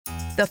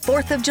The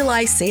 4th of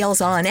July sale's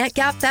on at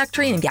Gap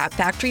Factory and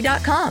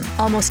gapfactory.com.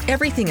 Almost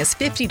everything is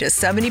 50 to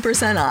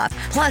 70% off.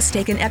 Plus,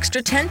 take an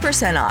extra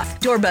 10% off.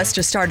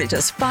 Doorbusters start at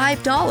just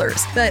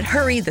 $5. But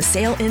hurry, the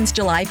sale ends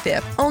July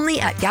 5th. Only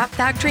at Gap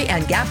Factory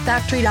and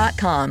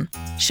gapfactory.com.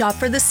 Shop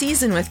for the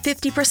season with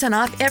 50%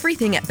 off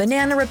everything at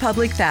Banana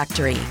Republic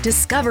Factory.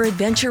 Discover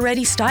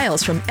adventure-ready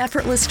styles from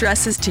effortless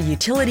dresses to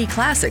utility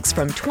classics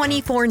from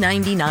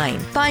 $24.99.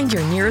 Find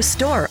your nearest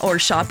store or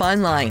shop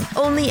online.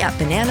 Only at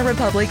Banana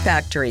Republic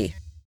Factory.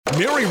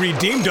 Mary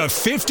redeemed a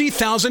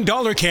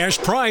 $50,000 cash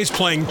prize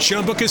playing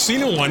Chumba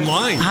Casino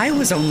online. I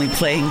was only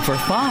playing for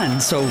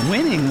fun, so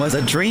winning was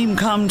a dream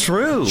come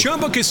true.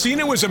 Chumba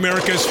Casino is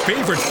America's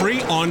favorite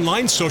free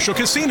online social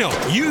casino.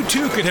 You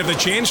too could have the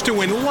chance to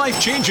win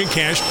life-changing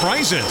cash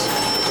prizes.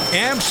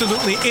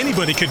 Absolutely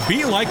anybody could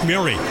be like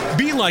Mary.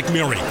 Be like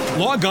Mary.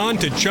 Log on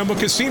to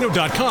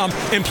ChumbaCasino.com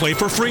and play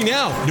for free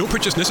now. No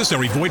purchase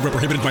necessary. Void where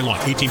prohibited by law.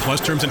 18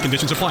 plus terms and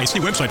conditions apply. See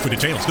website for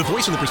details. The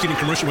voice in the preceding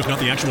commercial was not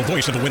the actual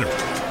voice of the winner.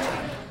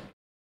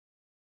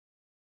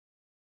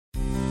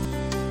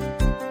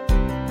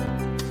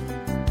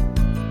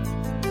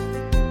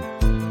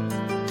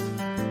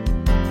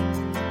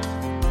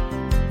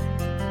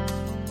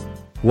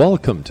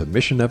 Welcome to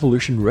Mission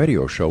Evolution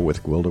Radio Show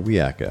with Gwilda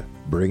Wiyaka,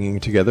 bringing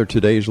together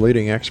today's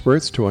leading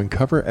experts to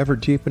uncover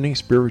ever-deepening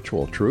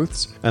spiritual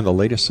truths and the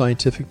latest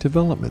scientific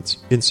developments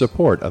in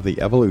support of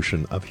the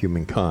evolution of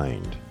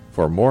humankind.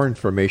 For more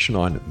information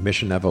on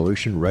Mission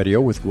Evolution Radio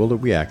with Gwilda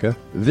Wiyaka,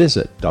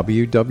 visit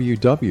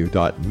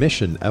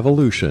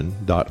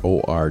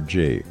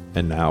www.missionevolution.org.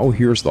 And now,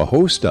 here's the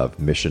host of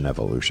Mission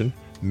Evolution,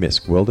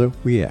 Miss Gwilda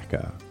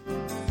Wiyaka.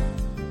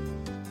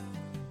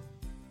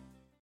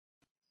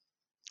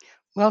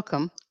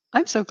 Welcome.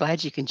 I'm so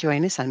glad you can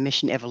join us on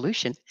Mission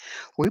Evolution.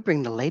 We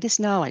bring the latest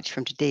knowledge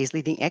from today's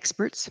leading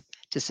experts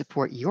to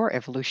support your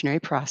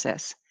evolutionary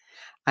process.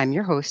 I'm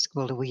your host,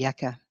 Gwilda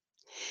Wiyaka.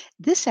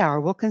 This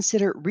hour, we'll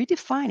consider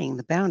redefining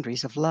the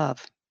boundaries of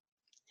love.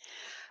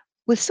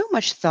 With so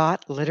much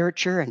thought,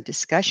 literature, and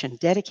discussion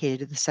dedicated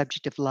to the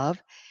subject of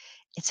love,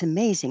 it's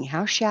amazing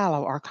how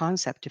shallow our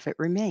concept of it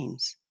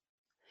remains.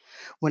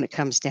 When it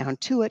comes down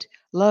to it,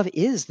 love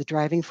is the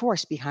driving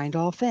force behind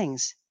all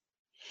things.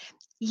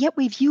 Yet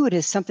we view it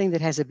as something that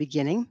has a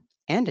beginning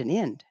and an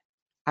end.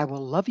 I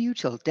will love you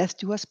till death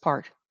do us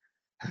part.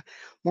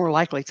 More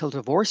likely till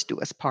divorce do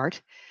us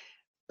part.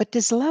 But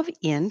does love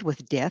end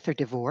with death or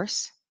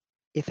divorce?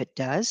 If it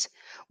does,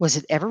 was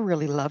it ever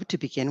really love to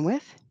begin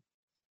with?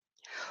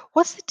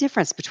 What's the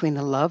difference between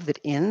the love that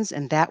ends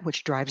and that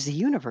which drives the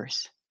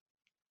universe?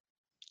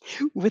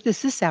 With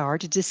us this hour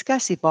to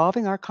discuss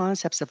evolving our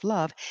concepts of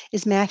love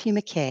is Matthew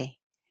McKAY.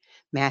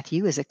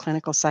 Matthew is a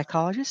clinical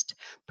psychologist,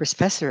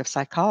 professor of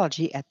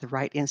psychology at the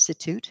Wright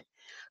Institute,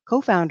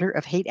 co-founder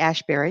of Haight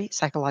Ashbury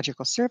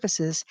Psychological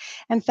Services,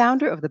 and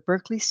founder of the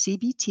Berkeley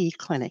CBT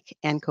Clinic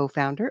and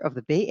co-founder of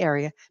the Bay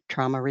Area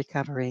Trauma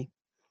Recovery.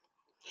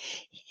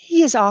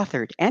 He has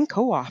authored and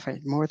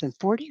co-authored more than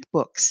 40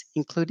 books,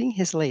 including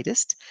his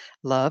latest,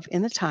 Love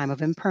in the Time of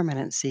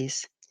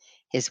Impermanenceis.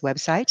 His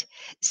website,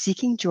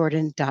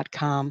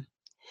 seekingjordan.com.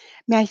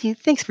 Matthew,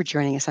 thanks for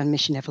joining us on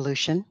Mission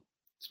Evolution.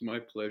 It's my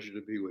pleasure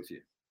to be with you.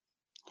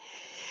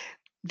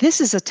 This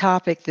is a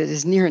topic that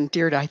is near and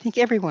dear to, I think,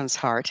 everyone's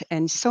heart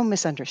and so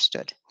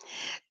misunderstood.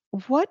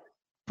 What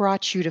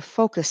brought you to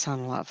focus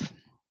on love?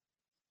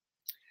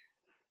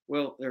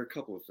 Well, there are a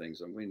couple of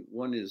things. I mean,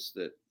 one is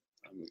that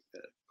I'm a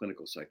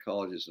clinical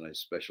psychologist and I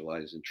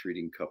specialize in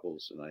treating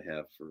couples, and I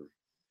have for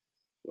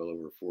well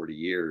over 40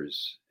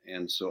 years.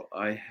 And so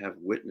I have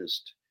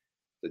witnessed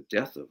the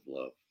death of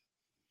love,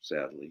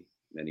 sadly,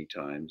 many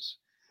times.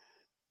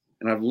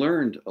 And I've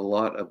learned a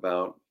lot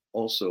about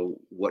also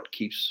what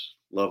keeps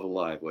love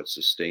alive, what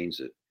sustains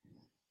it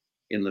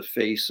in the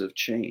face of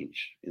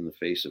change, in the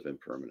face of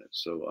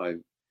impermanence. So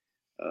I've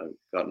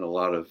gotten a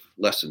lot of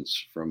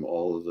lessons from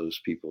all of those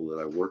people that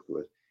I work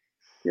with.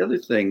 The other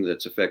thing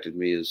that's affected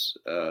me is,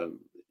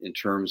 in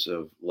terms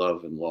of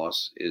love and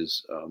loss,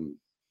 is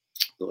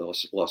the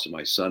loss of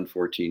my son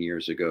 14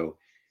 years ago,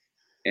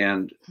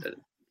 and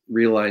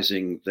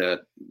realizing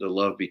that the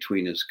love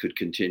between us could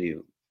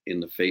continue in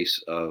the face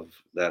of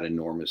that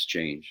enormous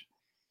change,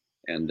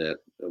 and that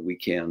we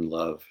can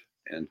love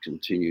and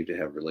continue to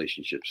have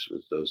relationships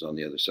with those on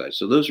the other side.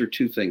 So those are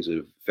two things that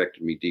have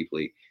affected me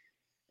deeply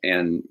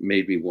and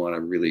made me want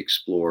to really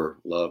explore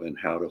love and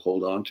how to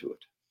hold on to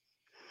it.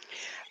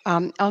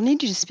 I'll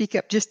need you to speak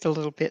up just a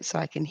little bit so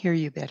I can hear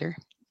you better.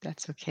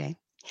 That's okay.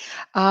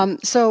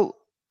 So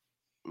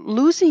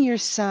losing your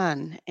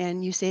son,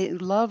 and you say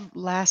love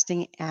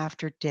lasting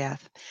after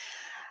death.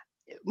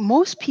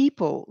 Most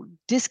people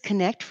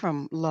disconnect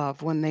from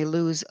love when they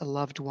lose a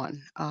loved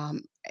one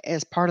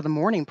as part of the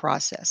mourning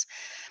process.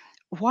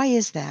 Why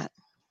is that?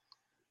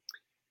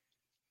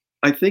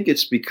 I think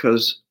it's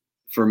because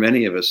for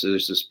many of us,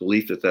 there's this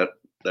belief that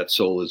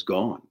soul is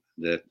gone,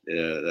 that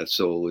that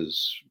soul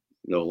is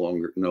no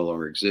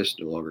longer exists,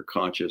 no longer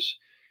conscious,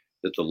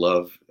 that the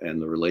love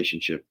and the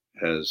relationship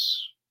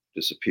has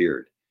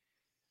disappeared.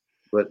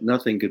 But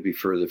nothing could be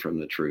further from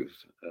the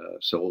truth.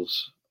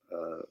 Souls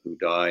who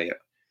die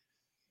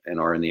and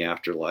are in the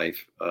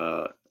afterlife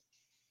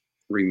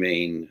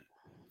remain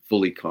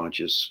fully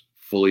conscious,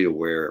 fully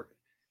aware.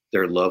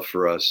 Their love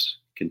for us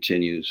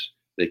continues.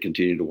 They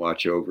continue to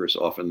watch over us.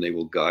 Often they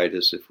will guide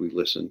us if we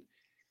listen.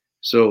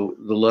 So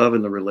the love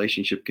and the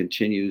relationship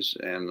continues,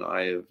 and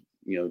I have,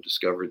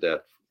 discovered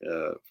that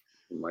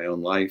in my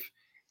own life.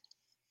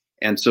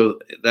 And so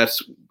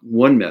that's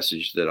one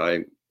message that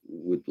I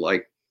would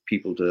like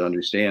people to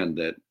understand,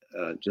 that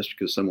just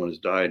because someone has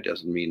died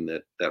doesn't mean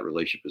that that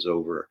relationship is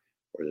over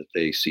or that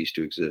they cease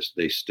to exist.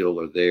 They still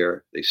are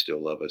there. They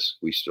still love us.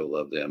 We still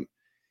love them,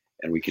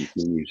 and we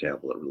continue to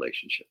have a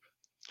relationship.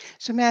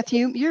 So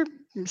Matthew, you're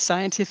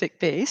scientific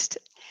based.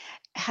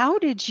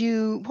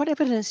 What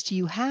evidence do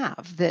you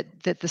have that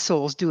the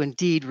souls do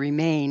indeed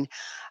remain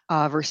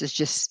versus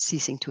just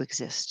ceasing to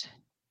exist?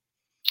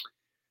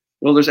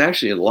 Well, there's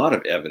actually a lot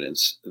of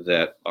evidence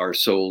that our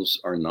souls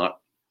are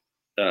not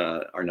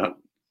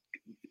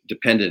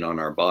dependent on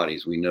our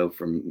bodies. We know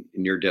from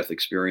near-death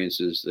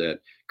experiences that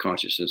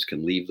consciousness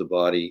can leave the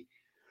body.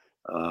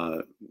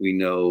 We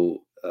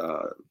know,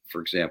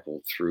 for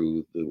example,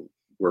 through the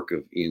work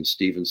of Ian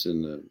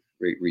Stevenson, the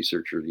great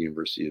researcher at the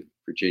University of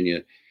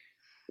Virginia,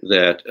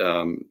 that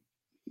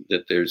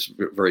that there's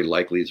very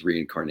likely is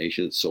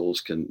reincarnation, that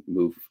souls can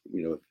move,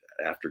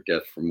 after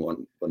death from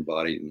one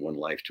body and one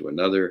life to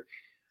another.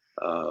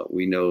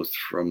 We know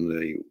from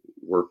the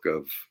work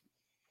of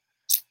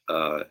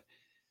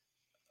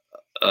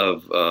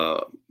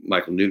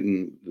Michael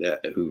Newton,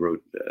 who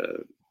wrote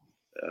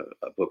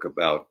a book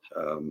about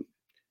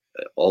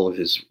all of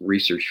his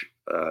research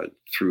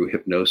through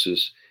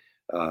hypnosis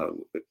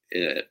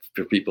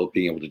for people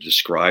being able to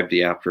describe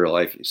the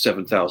afterlife.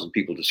 7,000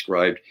 people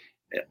described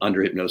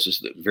under hypnosis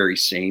the very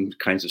same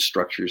kinds of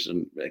structures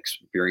and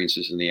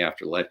experiences in the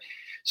afterlife.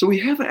 So we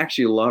have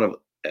actually a lot of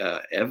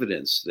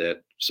evidence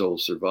that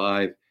souls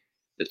survive,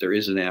 that there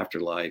is an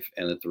afterlife,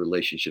 and that the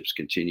relationships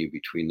continue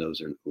between those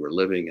who are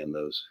living and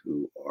those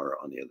who are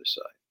on the other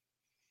side.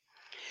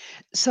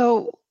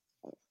 So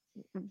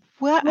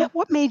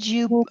what made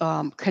you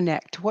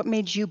connect? What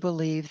made you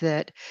believe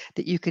that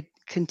you could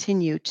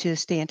continue to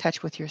stay in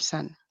touch with your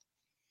son?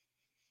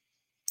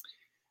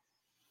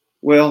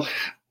 Well,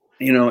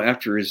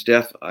 after his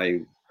death,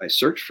 I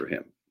searched for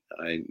him.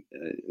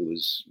 It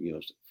was,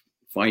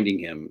 finding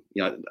him.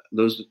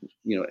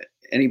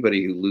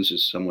 Anybody who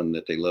loses someone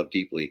that they love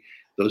deeply,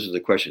 those are the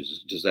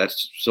questions. Does that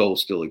soul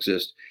still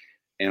exist,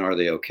 and are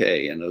they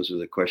okay? And those are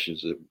the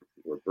questions that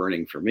were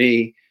burning for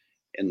me.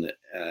 And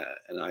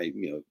I,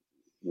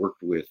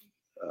 worked with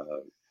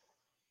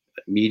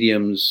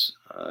mediums.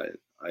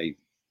 I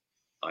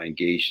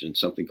engaged in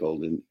something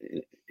called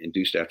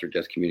induced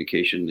after-death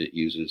communication that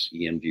uses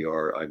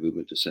EMDR, eye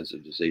movement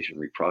desensitization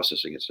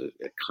reprocessing. It's a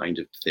kind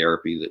of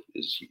therapy that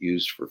is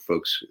used for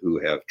folks who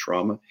have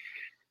trauma.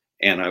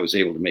 And I was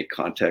able to make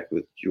contact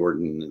with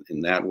Jordan in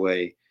that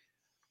way.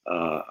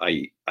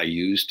 I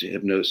used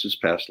hypnosis,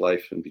 past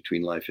life and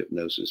between life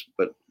hypnosis,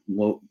 but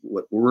what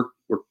worked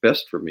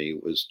best for me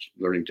was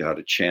learning how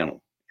to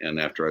channel. And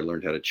after I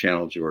learned how to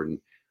channel Jordan,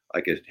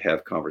 I could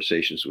have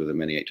conversations with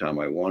him any time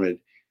I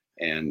wanted.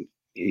 And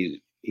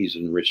he's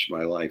enriched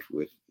my life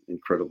with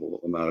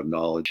incredible amount of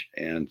knowledge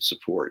and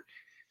support.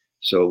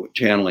 So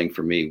channeling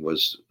for me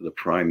was the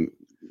prime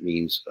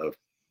means of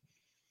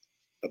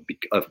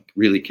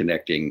really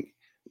connecting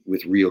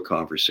with real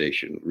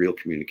conversation, real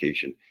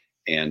communication,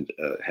 and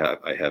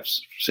I have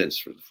since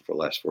for the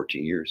last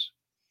 14 years.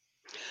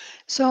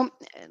 So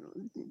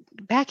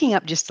backing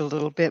up just a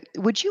little bit,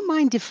 would you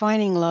mind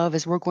defining love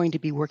as we're going to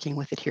be working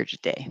with it here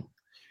today?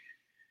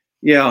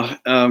 Yeah,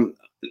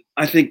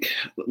 I think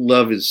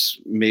love is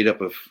made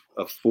up of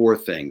four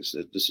things.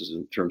 This is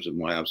in terms of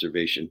my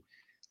observation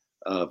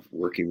of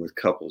working with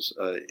couples.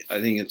 I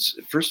think it's,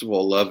 first of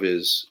all, love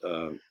is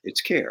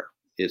it's care.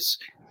 It's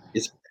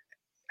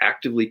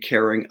actively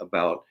caring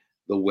about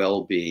the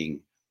well-being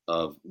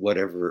of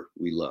whatever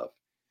we love,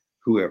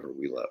 whoever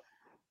we love,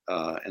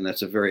 and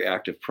that's a very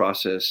active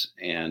process.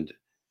 And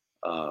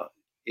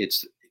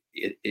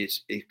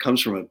it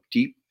comes from a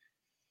deep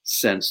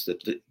sense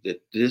that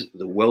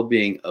the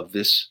well-being of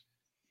this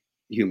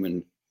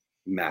human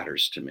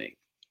matters to me.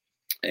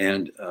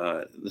 And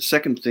the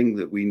second thing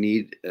that we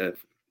need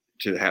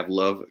to have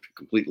love,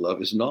 complete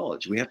love, is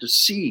knowledge. We have to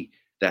see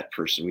that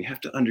person. We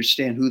have to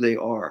understand who they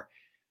are.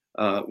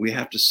 We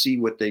have to see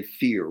what they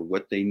fear,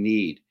 what they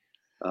need,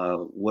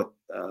 what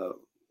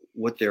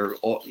their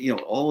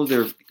all of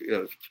their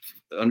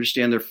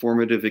understand their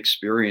formative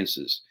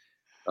experiences,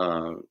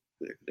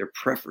 their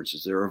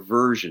preferences, their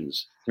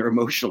aversions, their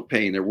emotional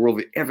pain, their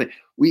worldview, everything.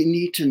 We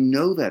need to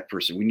know that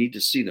person. We need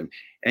to see them.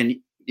 And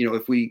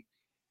if we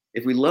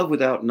love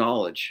without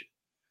knowledge,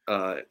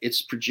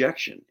 it's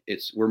projection.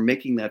 We're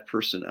making that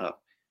person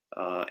up,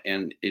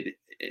 and it,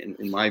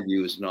 in my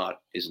view, is not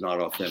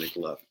authentic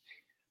love.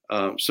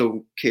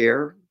 So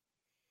care,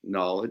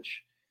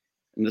 knowledge,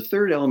 and the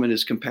third element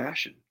is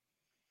compassion.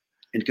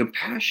 And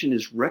compassion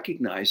is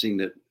recognizing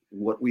that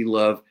what we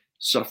love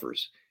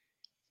suffers.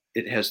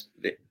 It has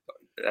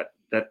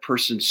that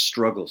person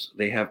struggles.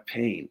 They have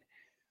pain.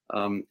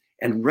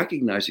 and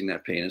recognizing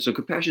that pain. And so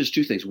compassion is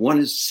two things. One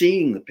is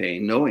seeing the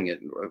pain, knowing it,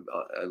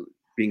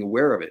 being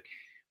aware of it,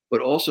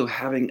 but also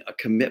having a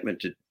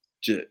commitment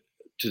to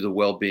the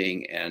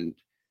well-being and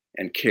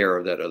care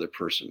of that other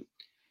person.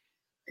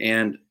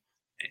 And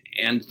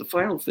the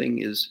final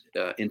thing is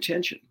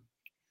intention.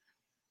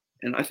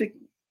 And I think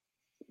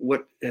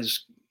what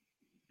has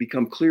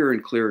become clearer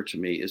and clearer to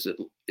me is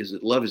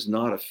that love is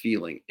not a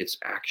feeling, it's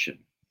action.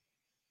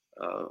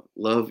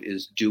 Love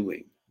is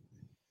doing.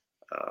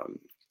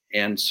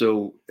 And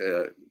so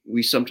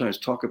we sometimes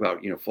talk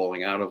about,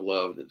 falling out of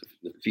love,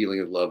 the feeling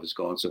of love is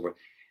gone, so forth.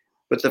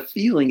 But the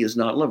feeling is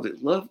not love.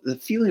 The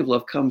feeling of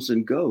love comes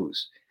and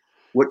goes.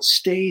 What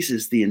stays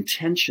is the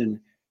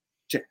intention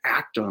to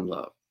act on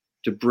love,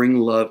 to bring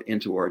love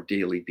into our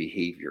daily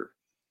behavior.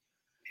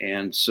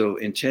 And so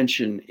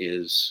intention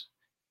is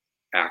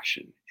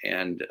action.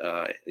 And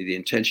the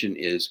intention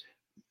is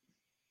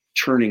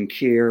turning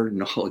care,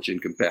 knowledge,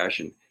 and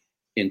compassion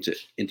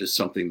into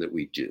something that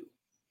we do.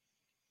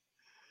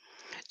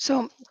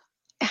 So,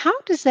 how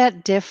does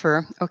that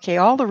differ? Okay,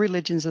 all the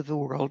religions of the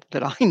world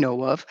that I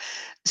know of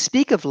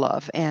speak of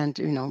love and,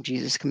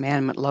 Jesus'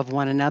 commandment, love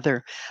one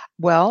another.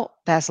 Well,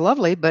 that's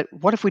lovely, but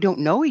what if we don't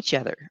know each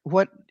other?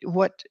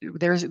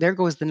 There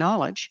goes the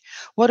knowledge.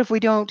 What if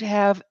we don't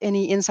have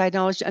any inside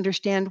knowledge to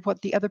understand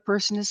what the other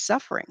person is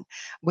suffering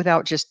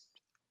without just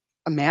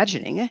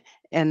imagining?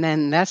 And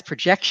then that's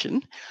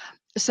projection.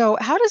 So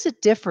how does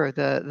it differ,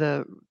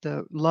 the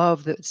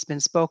love that's been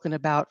spoken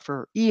about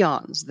for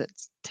eons that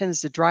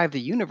tends to drive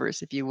the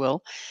universe, if you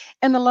will,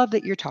 and the love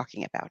that you're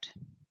talking about?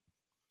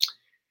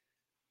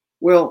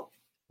 Well,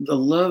 the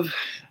love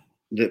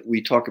that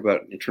we talk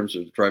about in terms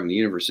of driving the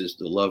universe is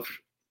the love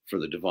for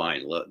the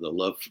divine, the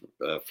love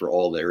for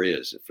all there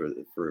is, for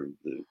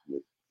the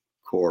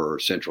core or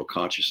central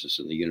consciousness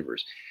in the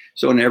universe.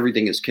 So, and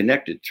everything is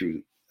connected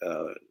through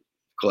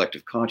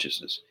collective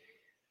consciousness.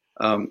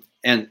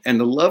 And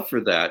the love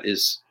for that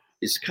is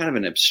kind of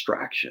an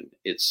abstraction.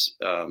 It's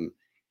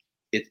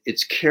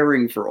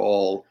caring for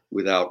all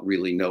without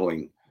really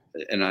knowing.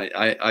 And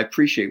I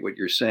appreciate what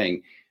you're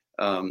saying.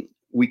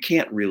 We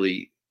can't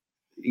really,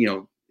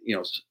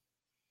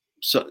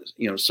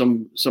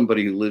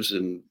 somebody who lives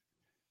in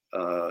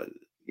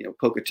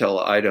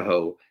Pocatello,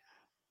 Idaho.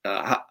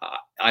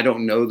 I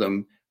don't know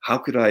them. How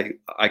could I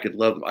could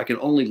love them? I can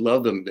only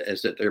love them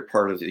as that they're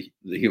part of the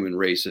human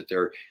race, that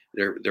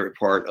they're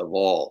part of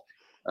all.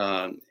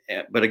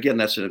 But again,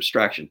 that's an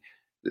abstraction.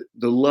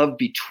 The love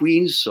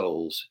between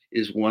souls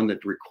is one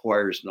that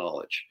requires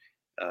knowledge.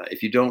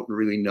 If you don't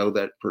really know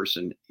that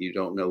person, you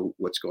don't know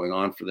what's going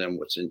on for them,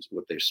 what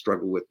they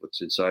struggle with,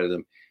 what's inside of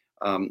them.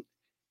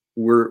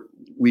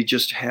 We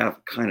just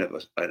have kind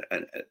of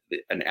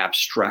an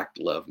abstract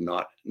love,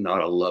 not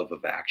a love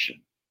of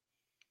action.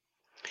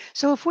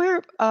 So if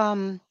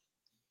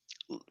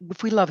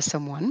we love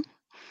someone,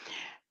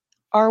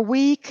 are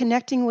we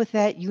connecting with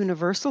that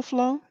universal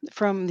flow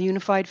from the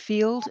unified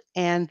field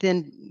and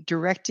then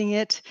directing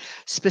it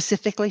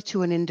specifically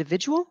to an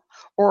individual,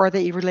 or are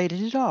they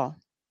related at all?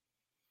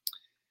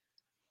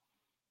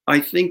 I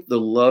think the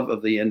love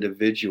of the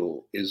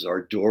individual is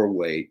our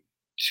doorway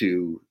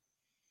to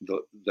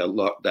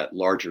that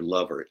larger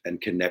lover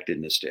and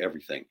connectedness to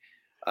everything.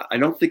 I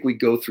don't think we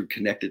go through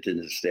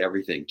connectedness to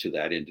everything to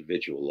that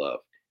individual love.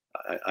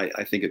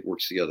 I think it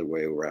works the other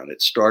way around.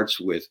 It starts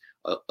with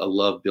a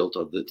love built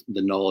of the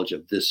knowledge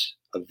of this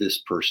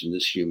person,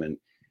 this human,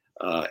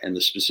 and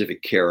the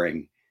specific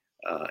caring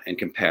and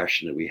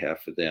compassion that we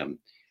have for them.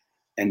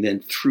 And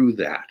then through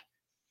that,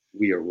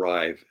 we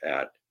arrive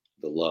at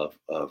the love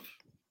of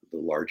the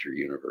larger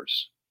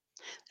universe.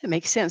 That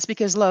makes sense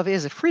because love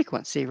is a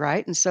frequency,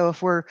 right? And so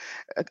if we're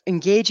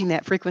engaging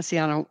that frequency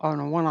on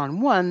a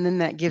one-on-one, then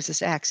that gives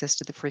us access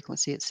to the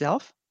frequency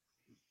itself.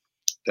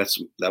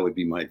 That would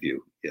be my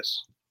view.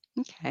 Yes.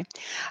 Okay.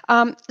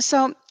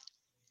 So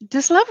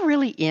does love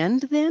really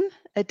end then?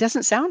 It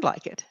doesn't sound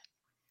like it.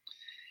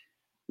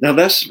 Now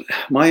that's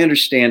my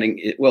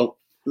understanding.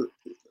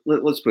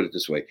 Let's put it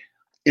this way.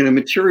 In a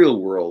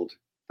material world,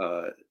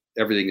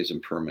 everything is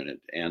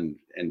impermanent and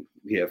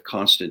we have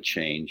constant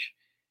change.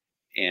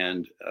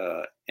 And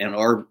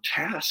our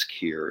task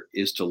here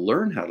is to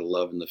learn how to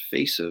love in the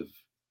face of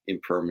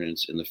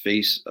impermanence, in the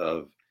face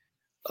of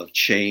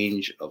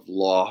change, of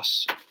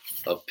loss,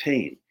 of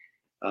pain.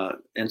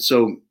 And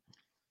so,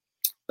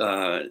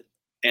 and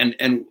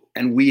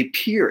we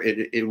appear,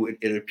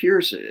 it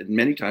appears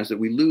many times that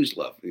we lose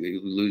love. We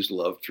lose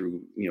love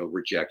through,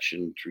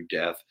 rejection, through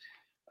death,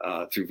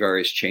 through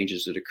various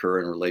changes that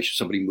occur in a relationship.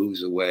 Somebody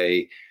moves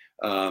away,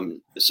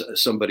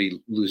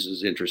 somebody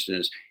loses interest in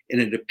us, and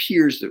it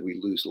appears that we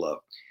lose love.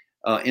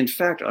 In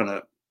fact,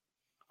 on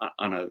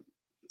a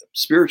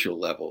spiritual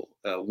level,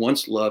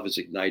 once love is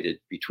ignited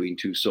between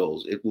two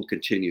souls, it will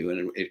continue,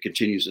 and it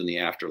continues in the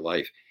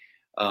afterlife.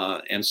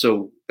 And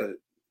so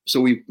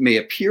we may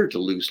appear to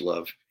lose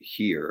love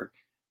here,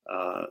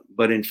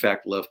 but in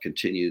fact, love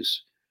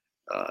continues.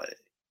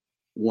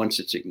 Once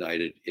it's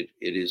ignited, it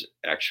is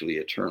actually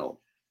eternal.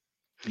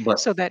 But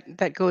So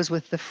that goes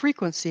with the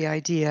frequency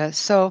idea.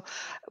 So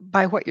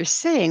by what you're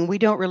saying, we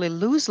don't really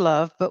lose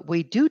love, but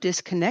we do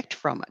disconnect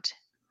from it.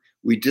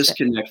 we Is that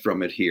disconnect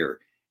from it here,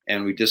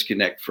 and we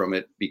disconnect from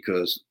it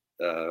because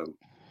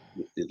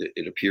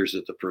it appears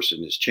that the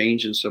person has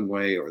changed in some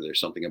way, or there's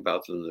something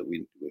about them that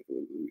we've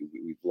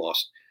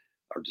lost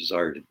our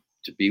desire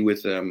to be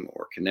with them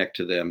or connect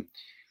to them.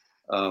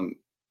 Um,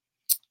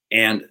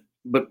 and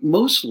but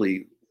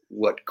mostly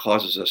what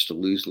causes us to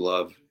lose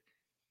love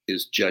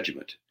is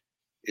judgment,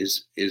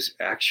 is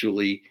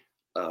actually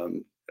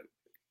um,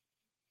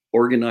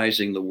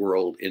 organizing the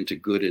world into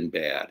good and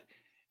bad,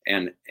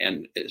 and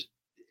and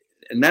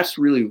that's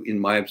really, in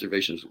my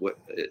observations, what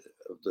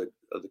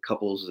of the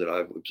couples that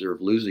I've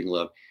observed losing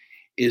love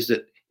is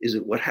that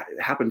what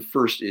happened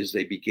first is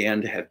they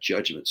began to have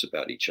judgments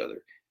about each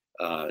other.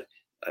 Uh,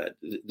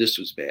 this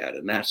was bad,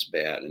 and that's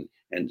bad, and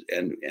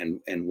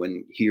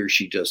when he or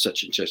she does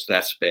such and such,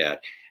 that's bad.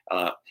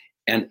 Uh,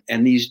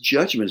 and these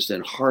judgments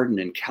then harden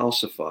and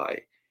calcify,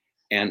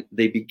 and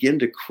they begin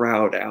to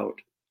crowd out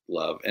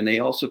love, and they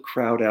also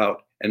crowd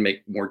out and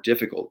make more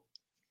difficult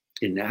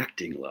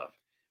enacting love.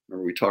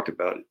 Remember, we talked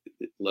about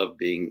love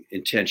being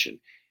intention,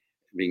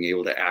 being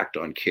able to act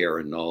on care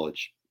and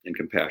knowledge and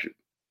compassion.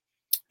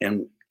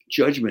 And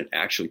judgment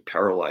actually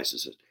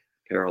paralyzes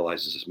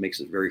us, makes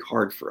it very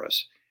hard for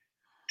us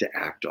to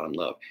act on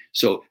love.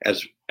 So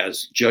as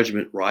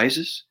judgment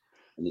rises,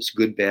 and this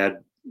good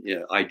bad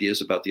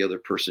ideas about the other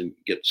person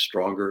get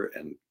stronger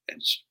and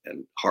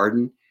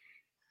harden,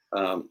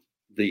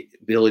 the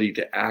ability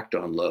to act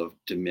on love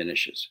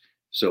diminishes.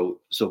 So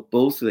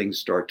both things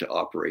start to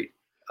operate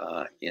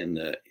in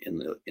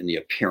the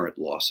apparent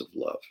loss of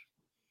love.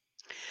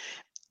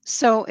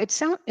 So it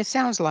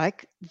sounds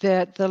like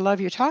that the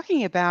love you're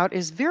talking about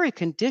is very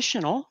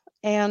conditional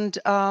and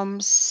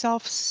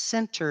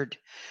self-centered,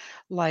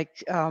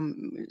 like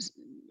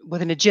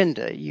with an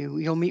agenda.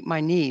 You'll meet my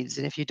needs,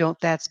 and if you don't,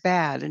 that's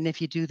bad, and if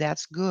you do,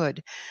 that's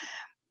good.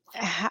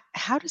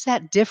 How does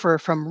that differ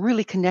from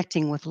really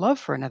connecting with love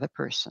for another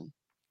person?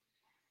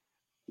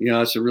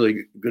 That's a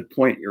really good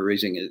point you're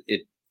raising.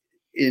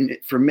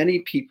 For many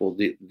people,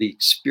 the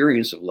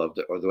experience of love,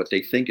 or what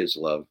they think is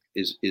love,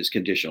 is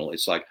conditional.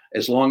 It's like,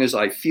 as long as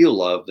I feel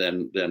love,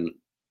 then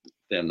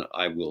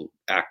I will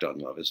act on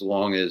love. As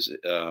long as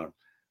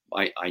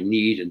I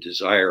need and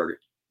desire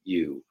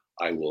you,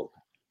 I will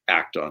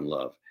act on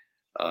love.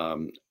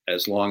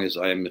 As long as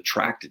I am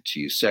attracted to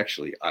you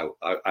sexually,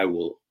 I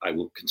will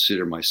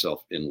consider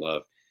myself in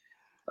love.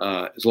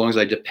 As long as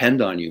I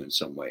depend on you in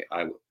some way,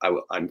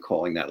 I'm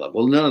calling that love.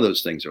 Well, none of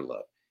those things are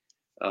love.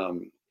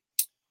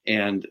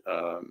 And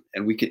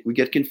we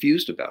get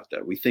confused about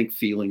that. We think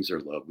feelings are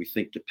love. We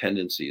think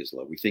dependency is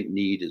love. We think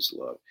need is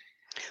love.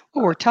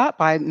 Well, we're taught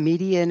by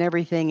media and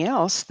everything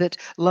else that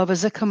love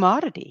is a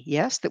commodity.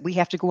 Yes, that we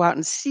have to go out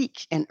and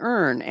seek and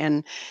earn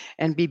and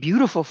be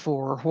beautiful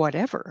for, or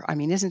whatever. I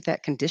mean, isn't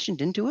that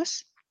conditioned into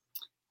us?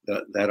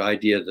 That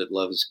idea that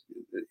love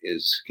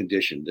is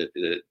conditioned,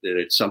 that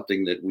it's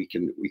something that we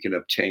can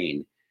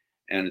obtain,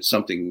 and it's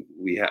something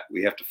we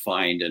have to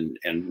find and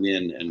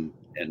win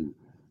and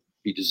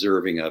be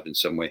deserving of in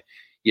some way.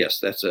 Yes,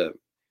 that's a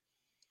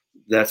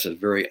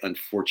very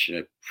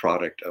unfortunate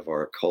product of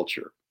our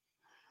culture.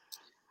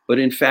 But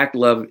in fact,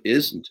 love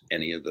isn't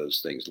any of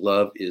those things.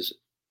 Love is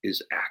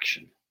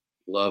action.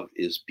 Love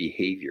is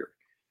behavior.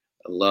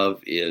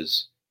 Love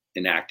is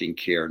enacting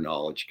care,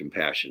 knowledge,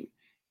 compassion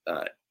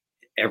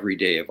every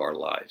day of our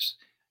lives.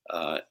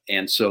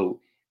 And so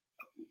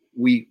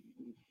we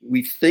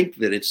think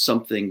that it's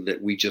something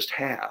that we just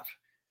have,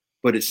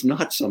 but it's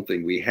not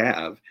something we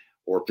have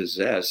or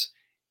possess.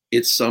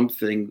 It's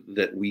something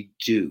that we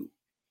do.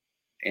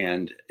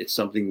 And it's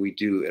something we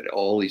do at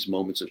all these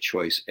moments of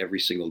choice every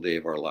single day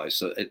of our lives.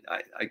 So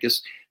I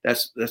guess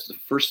that's the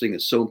first thing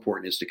that's so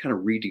important, is to kind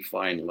of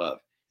redefine love.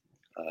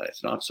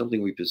 It's not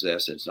something we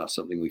possess. It's not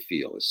something we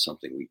feel. It's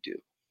something we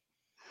do.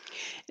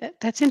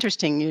 That's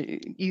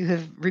interesting. You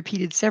have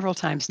repeated several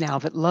times now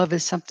that love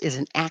is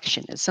an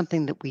action. It's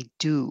something that we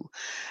do.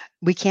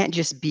 We can't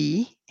just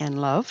be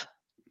and love.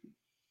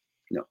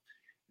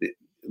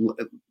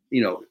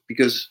 No,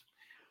 because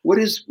what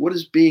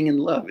is being in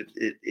love?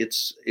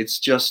 It's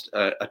just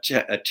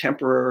a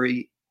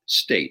temporary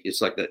state.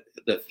 It's like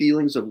the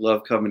feelings of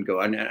love come and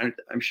go. And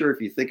I'm sure if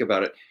you think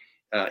about it,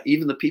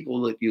 even the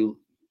people that you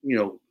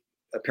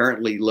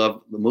apparently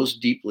love the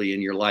most deeply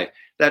in your life,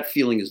 that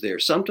feeling is there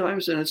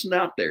sometimes, and it's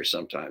not there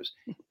sometimes.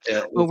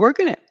 Well, we're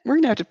gonna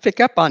have to pick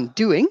up on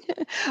doing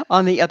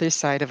on the other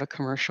side of a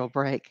commercial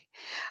break.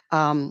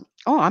 Oh,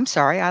 I'm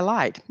sorry, I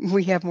lied.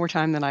 We have more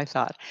time than I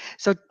thought.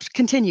 So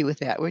continue with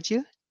that, would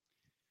you?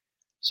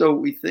 So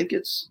we think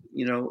it's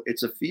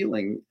a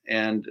feeling,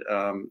 but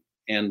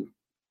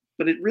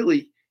it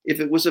really, if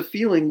it was a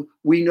feeling,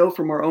 we know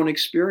from our own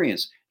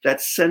experience,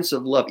 that sense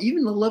of love,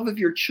 even the love of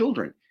your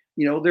children.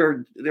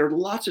 There are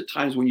lots of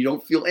times when you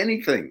don't feel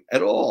anything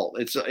at all.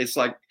 It's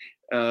like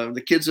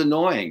the kid's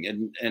annoying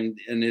and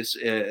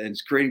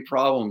it's creating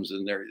problems,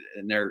 and they're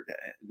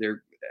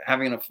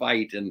having a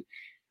fight, and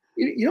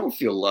you don't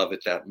feel love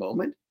at that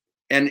moment.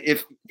 And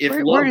if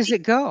where does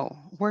it go?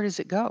 Where does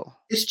it go?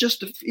 It's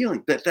just a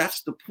feeling.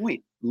 That's the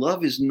point.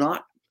 Love is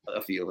not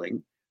a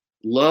feeling.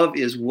 Love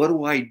is, what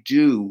do I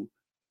do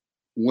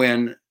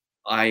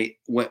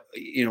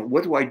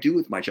what do I do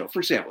with my child? For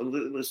example,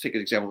 let's take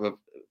an example of a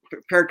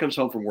parent comes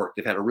home from work.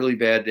 They've had a really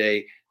bad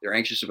day. They're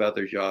anxious about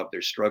their job.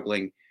 They're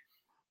struggling,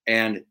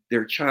 and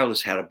their child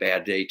has had a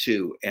bad day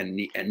too, and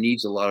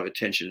needs a lot of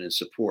attention and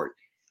support.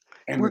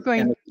 And we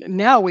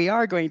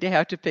are going to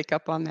have to pick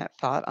up on that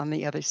thought on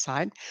the other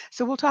side.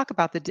 So we'll talk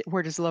about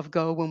where does love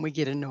go when we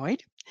get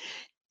annoyed.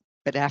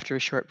 But after a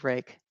short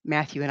break,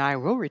 Matthew and I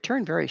will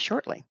return very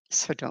shortly,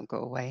 so don't go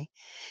away.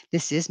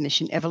 This is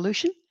Mission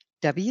Evolution,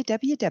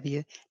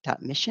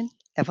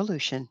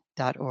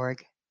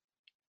 www.missionevolution.org.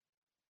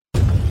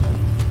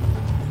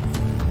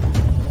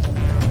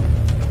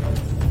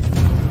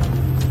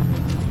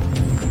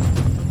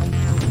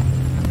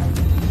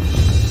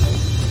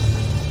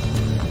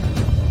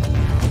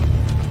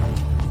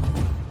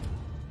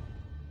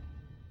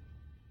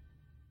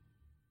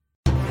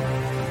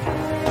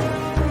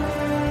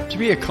 To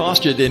be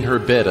accosted in her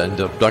bed and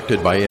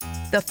abducted by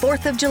The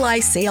 4th of July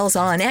sale's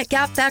on at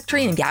Gap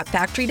Factory and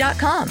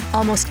GapFactory.com.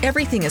 Almost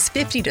everything is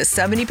 50 to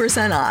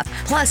 70% off.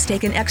 Plus,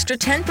 take an extra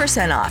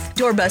 10% off.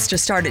 Doorbusters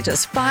start at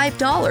just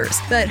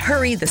 $5. But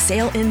hurry, the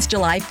sale ends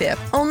July 5th.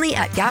 Only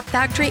at Gap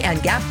Factory and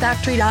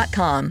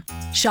GapFactory.com.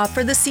 Shop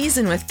for the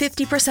season with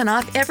 50%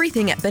 off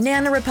everything at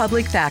Banana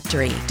Republic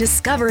Factory.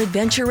 Discover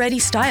adventure-ready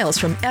styles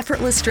from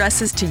effortless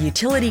dresses to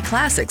utility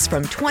classics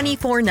from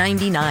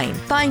 $24.99.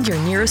 Find your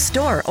nearest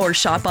store or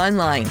shop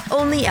online.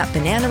 Only at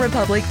Banana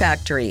Republic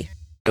Factory.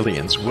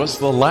 Aliens was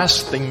the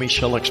last thing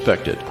Michelle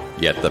expected,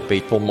 yet the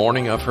fateful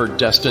morning of her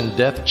destined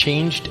death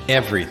changed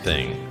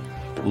everything.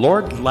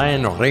 Lord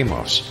Lan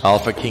Ramos,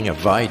 Alpha King of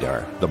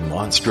Vidar, the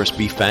monstrous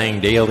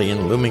befanged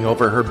alien looming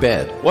over her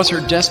bed, was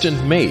her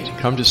destined mate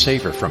come to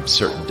save her from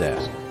certain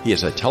death. He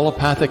is a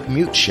telepathic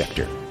mute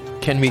shifter.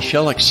 Can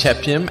Michelle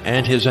accept him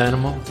and his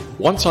animal?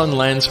 Once on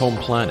Lan's home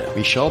planet,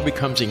 Michelle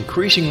becomes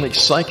increasingly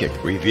psychic,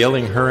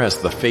 revealing her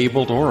as the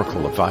fabled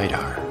Oracle of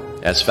Vidar.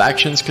 As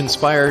factions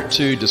conspire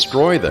to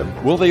destroy them,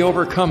 will they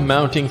overcome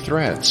mounting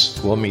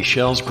threats? Will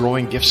Michelle's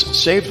growing gifts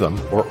save them,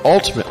 or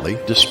ultimately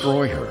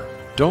destroy her?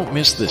 Don't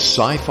miss this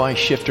sci-fi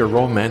shifter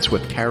romance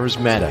with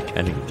charismatic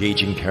and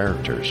engaging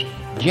characters.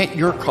 Get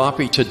your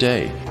copy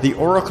today, The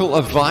Oracle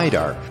of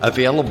Vidar,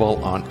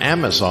 available on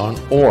Amazon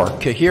or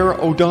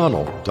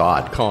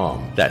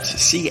CahiraO'Donnell.com. That's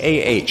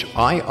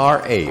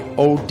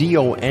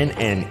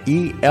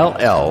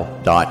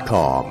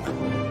CahiraO'Donnell.com.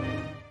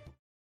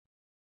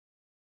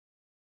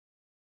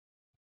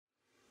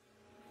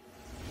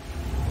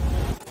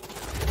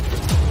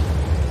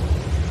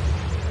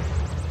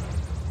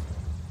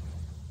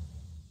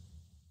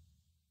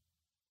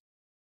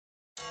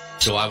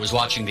 So I was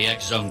watching the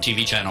X Zone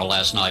TV channel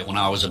last night when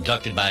I was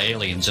abducted by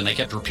aliens, and they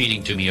kept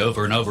repeating to me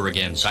over and over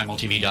again,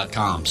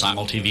 simultv.com,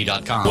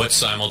 simultv.com.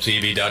 What's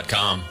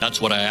simultv.com?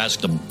 That's what I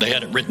asked them. They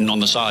had it written on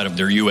the side of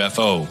their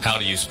UFO. How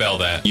do you spell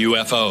that?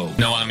 UFO.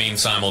 No, I mean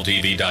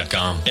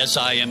simultv.com.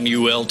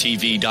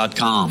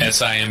 simultv.com.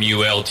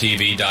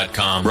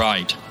 simultv.com.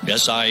 Right.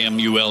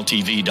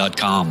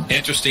 simultv.com.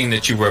 Interesting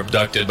that you were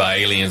abducted by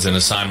aliens in a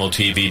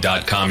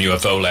simultv.com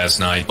UFO last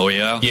night. Oh,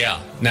 yeah?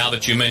 Yeah. Now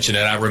that you mention it,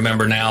 I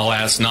remember now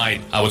last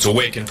night I was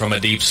awakened from a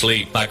deep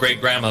sleep. My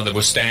great-grandmother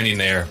was standing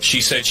there. She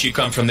said she'd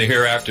come from the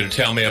hereafter to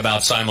tell me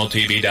about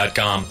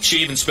simultv.com. She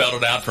even spelled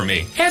it out for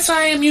me.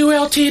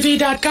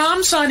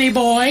 simultv.com, sonny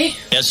boy.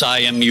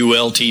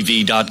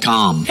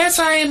 simultv.com.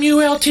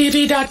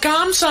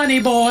 simultv.com, sonny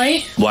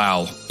boy.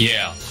 Wow.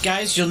 Yeah.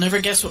 Guys, you'll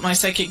never guess what my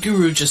psychic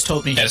guru just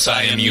told me.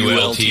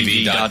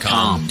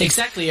 simultv.com.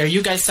 Exactly. Are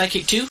you guys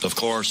psychic too? Of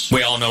course.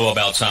 We all know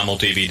about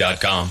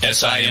simultv.com.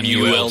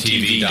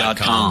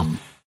 simultv.com.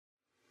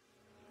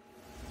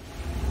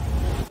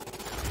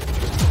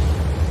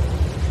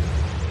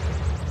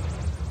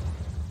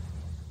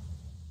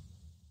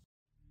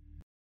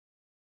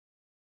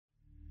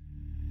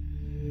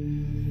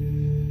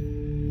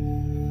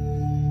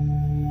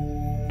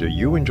 Do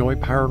you enjoy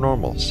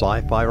paranormal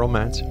sci-fi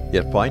romance,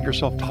 yet find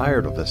yourself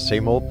tired of the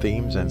same old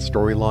themes and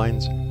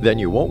storylines? Then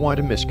you won't want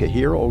to miss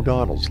Kahira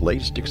O'Donnell's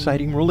latest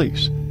exciting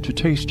release, To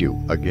Taste You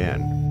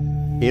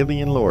Again.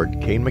 Alien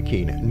Lord Cain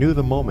McKean knew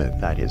the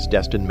moment that his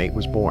destined mate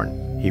was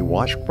born. He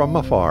watched from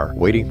afar,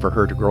 waiting for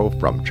her to grow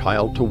from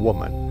child to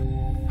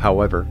woman.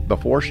 However,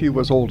 before she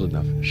was old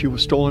enough, she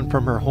was stolen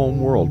from her home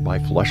world by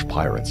flesh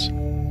pirates.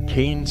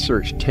 Cain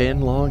searched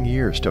 10 long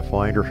years to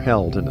find her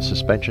held in a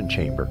suspension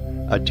chamber,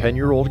 a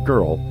 10-year-old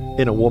girl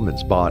in a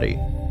woman's body.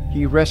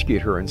 He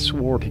rescued her and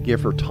swore to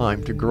give her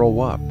time to grow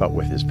up, but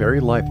with his very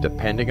life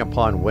depending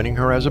upon winning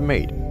her as a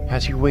mate,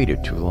 has he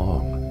waited too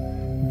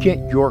long?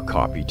 Get your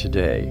copy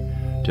today.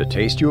 To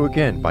Taste You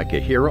Again by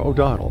Kahira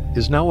O'Donnell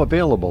is now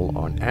available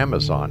on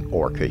Amazon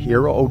or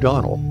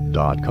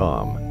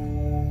CahiraO'Donnell.com.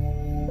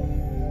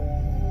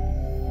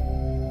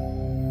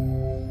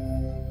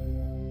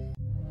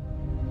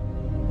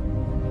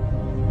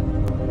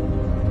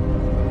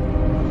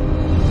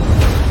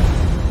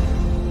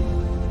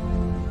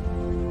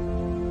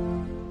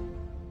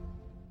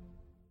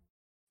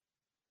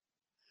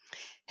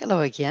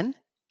 Hello again.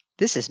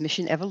 This is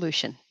Mission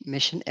Evolution,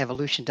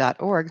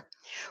 missionevolution.org.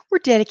 We're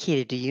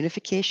dedicated to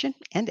unification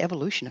and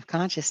evolution of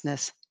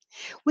consciousness.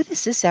 With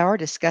us this hour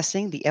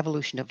discussing the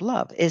evolution of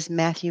love is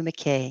Matthew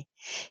McKAY.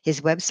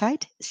 His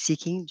website,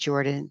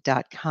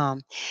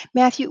 seekingjordan.com.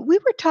 Matthew, we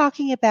were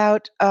talking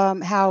about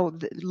how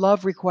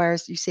love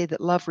requires, you say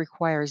that love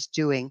requires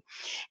doing,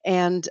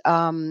 and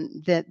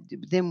that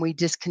then we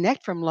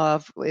disconnect from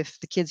love if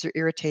the kids are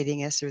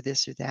irritating us or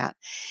this or that.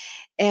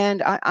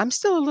 And I'm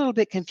still a little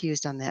bit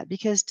confused on that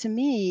because to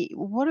me,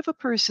 what if a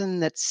person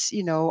that's,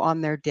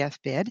 on their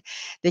deathbed,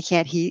 they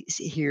can't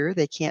hear,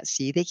 they can't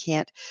see, they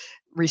can't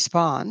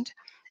respond,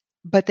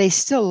 but they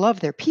still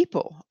love their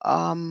people,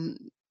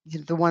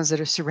 the ones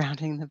that are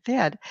surrounding the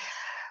bed.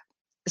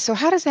 So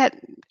how does that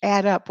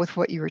add up with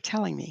what you were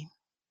telling me?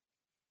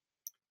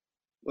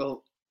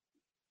 Well,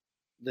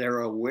 they're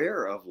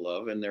aware of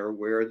love and they're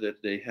aware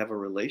that they have a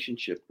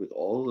relationship with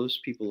all those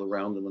people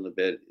around them on the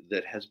bed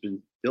that has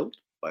been built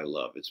by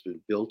love. It's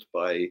been built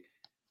by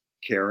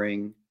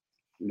caring,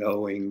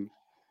 knowing,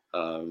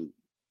 and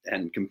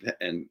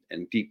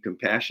deep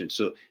compassion.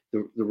 So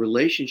the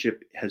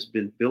relationship has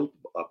been built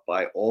up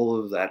by all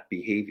of that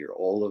behavior,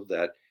 all of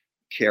that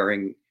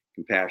caring,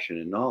 compassion,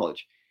 and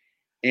knowledge.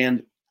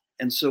 And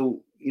so,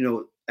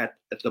 at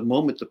the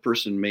moment the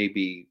person may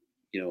be,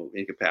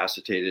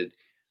 incapacitated,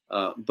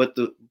 but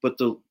the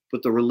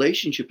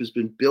relationship has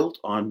been built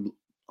on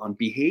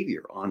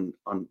behavior, on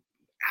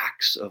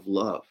acts of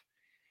love.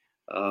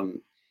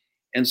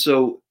 And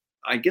so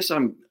I guess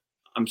I'm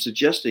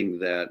suggesting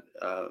that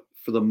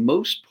for the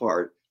most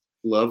part,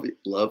 love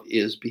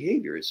is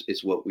behavior.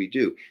 It's what we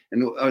do.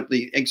 And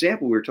the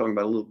example we were talking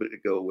about a little bit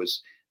ago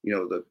was,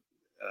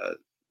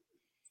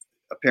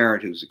 a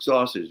parent who's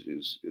exhausted,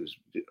 who's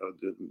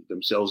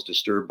themselves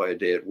disturbed by a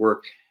day at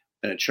work,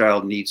 and a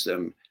child needs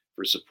them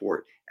for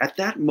support. At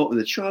that moment,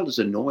 the child is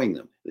annoying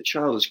them. The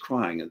child is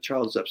crying, and the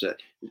child is upset.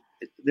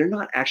 They're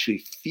not actually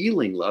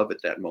feeling love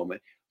at that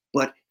moment,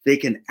 but they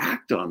can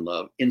act on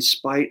love in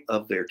spite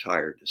of their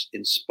tiredness,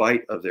 in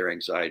spite of their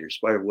anxiety, in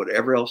spite of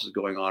whatever else is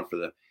going on for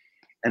them.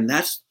 And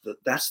that's the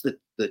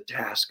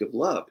task of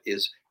love,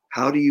 is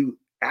how do you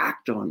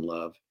act on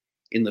love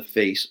in the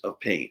face of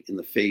pain, in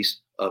the face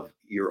of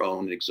your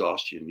own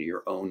exhaustion,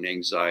 your own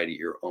anxiety,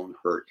 your own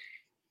hurt.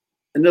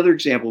 Another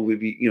example would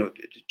be,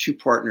 two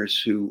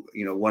partners who,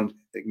 one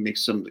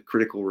makes some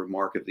critical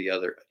remark of the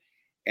other,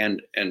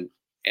 and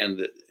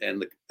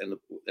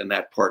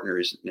that partner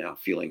is now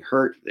feeling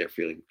hurt. They're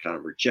feeling kind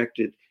of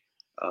rejected.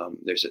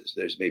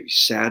 There's maybe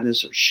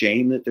sadness or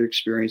shame that they're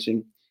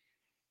experiencing,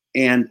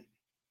 and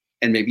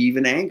maybe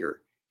even anger.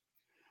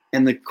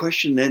 And the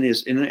question then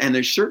is, and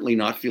they're certainly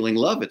not feeling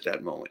love at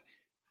that moment.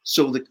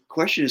 So the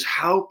question is,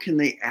 how can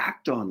they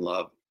act on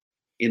love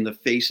in the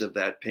face of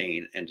that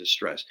pain and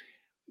distress?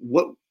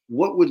 What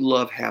would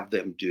love have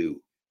them do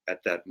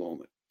at that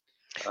moment?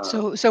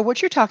 So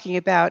what you're talking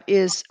about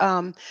is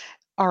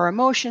our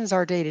emotions,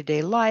 our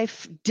day-to-day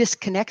life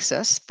disconnects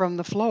us from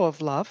the flow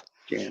of love,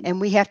 and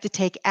we have to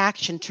take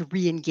action to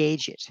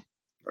re-engage it.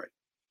 Right.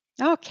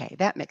 Okay,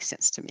 that makes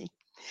sense to me.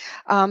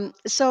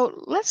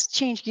 So let's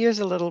change gears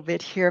a little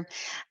bit here.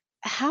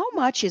 How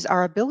much is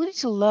our ability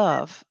to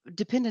love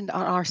dependent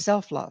on our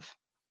self-love?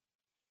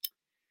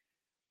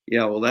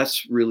 Yeah, well,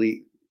 that's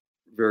really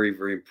very,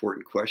 very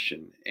important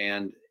question.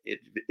 And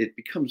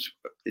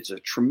it's a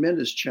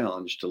tremendous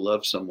challenge to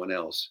love someone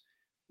else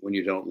when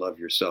you don't love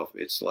yourself.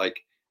 It's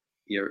like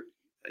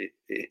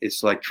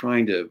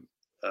trying to,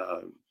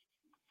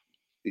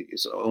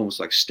 it's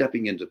almost like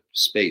stepping into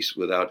space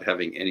without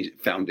having any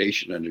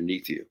foundation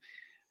underneath you.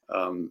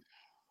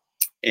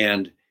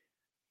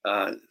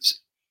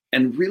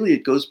 And really,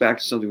 it goes back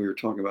to something we were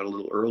talking about a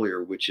little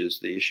earlier, which is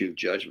the issue of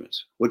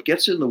judgments. What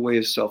gets in the way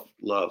of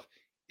self-love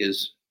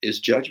is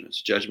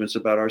judgments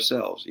about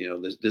ourselves.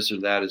 This or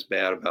that is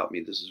bad about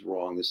me. This is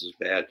wrong. This is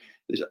bad.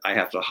 I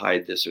have to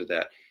hide this or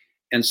that.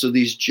 And so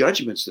these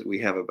judgments that we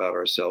have about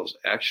ourselves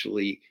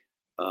actually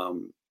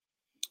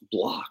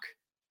block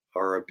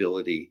our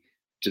ability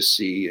to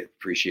see,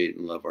 appreciate,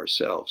 and love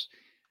ourselves.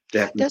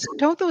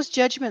 Don't those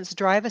judgments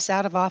drive us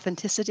out of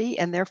authenticity,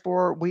 and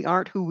therefore we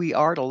aren't who we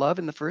are to love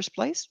in the first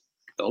place?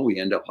 Oh, we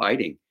end up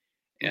hiding,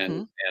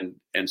 and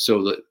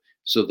so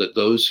that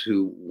those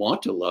who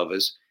want to love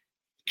us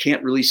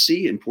can't really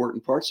see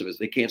important parts of us.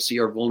 They can't see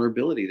our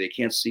vulnerability. They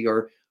can't see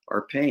our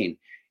pain,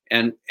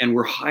 and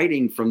we're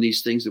hiding from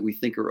these things that we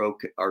think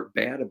are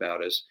bad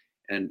about us,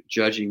 and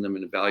judging them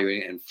and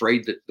evaluating, and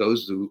afraid that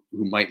those who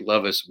might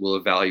love us will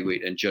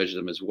evaluate and judge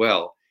them as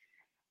well.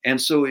 And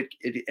so it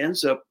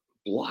ends up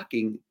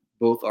blocking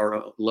both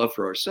our love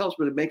for ourselves,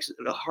 but it makes it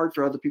hard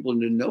for other people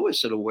to know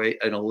us in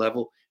a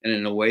level and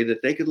in a way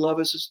that they could love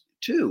us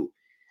too.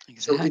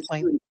 Exactly.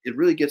 So it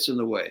really gets in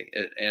the way.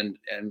 And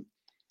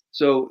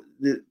so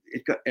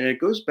it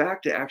goes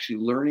back to actually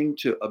learning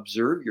to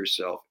observe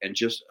yourself and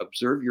just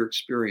observe your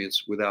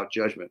experience without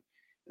judgment.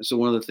 And so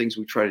one of the things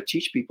we try to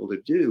teach people to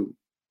do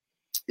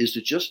is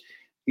to just,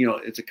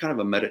 it's a kind of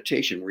a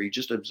meditation where you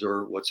just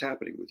observe what's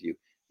happening with you.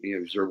 You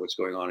observe what's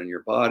going on in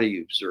your body.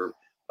 You observe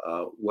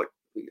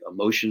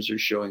emotions are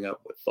showing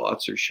up, what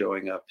thoughts are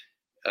showing up,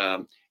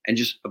 and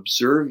just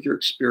observe your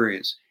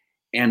experience,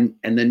 and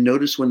then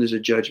notice when there's a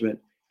judgment,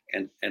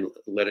 and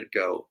let it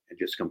go, and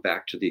just come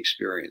back to the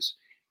experience.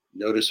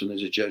 Notice when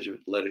there's a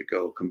judgment, let it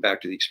go, come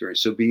back to the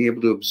experience. So being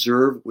able to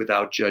observe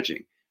without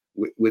judging,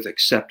 with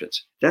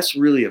acceptance, that's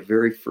really a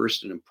very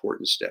first and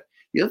important step.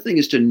 The other thing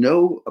is to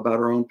know about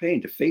our own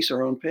pain, to face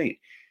our own pain.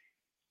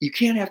 You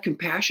can't have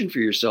compassion for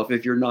yourself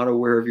if you're not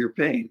aware of your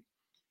pain.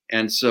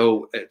 And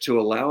so to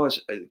allow us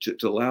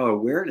to allow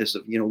awareness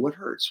of, what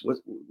hurts,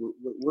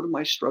 what am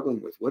I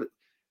struggling with?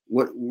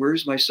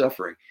 Where's my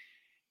suffering?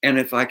 And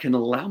if I can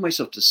allow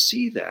myself to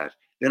see that,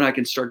 then I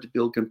can start to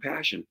build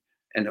compassion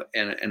and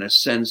a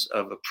sense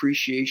of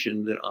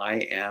appreciation that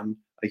I am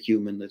a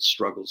human that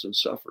struggles and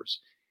suffers.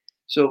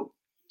 So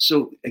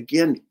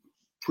again,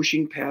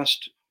 pushing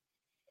past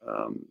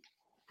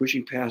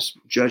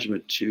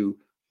judgment to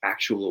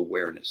actual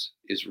awareness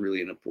is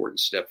really an important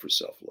step for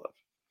self-love.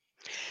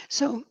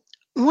 So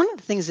one of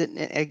the things that,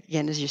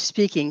 again, as you're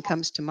speaking,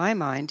 comes to my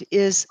mind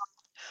is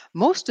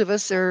most of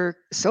us are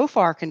so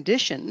far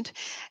conditioned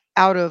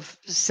out of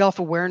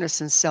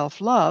self-awareness and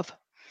self-love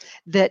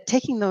that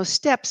taking those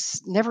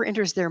steps never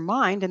enters their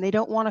mind, and they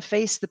don't want to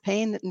face the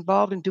pain that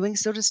involved in doing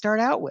so to start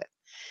out with.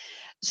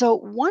 So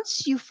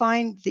once you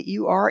find that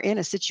you are in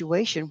a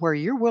situation where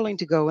you're willing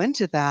to go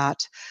into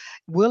that,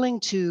 willing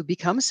to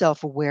become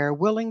self-aware,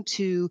 willing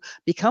to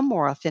become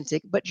more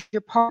authentic, but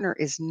your partner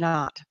is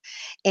not,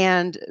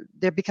 and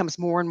there becomes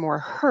more and more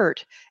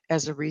hurt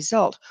as a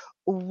result,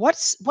 what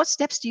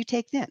steps do you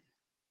take then?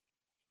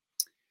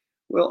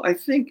 Well, I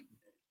think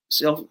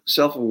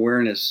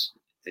self-awareness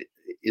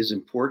is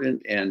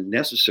important and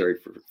necessary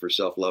for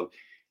self-love.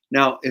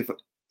 Now,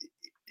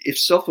 if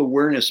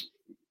self-awareness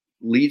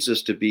leads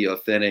us to be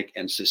authentic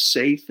and to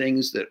say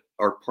things that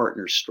our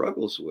partner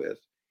struggles with,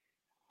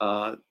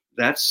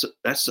 that's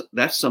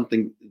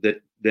something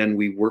that then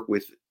we work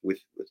with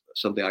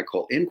something I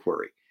call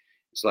inquiry.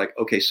 It's like,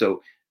 okay,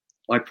 so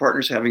my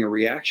partner's having a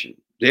reaction.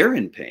 They're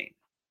in pain.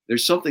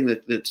 There's something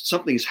that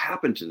something's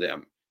happened to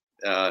them.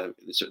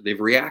 So they've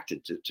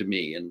reacted to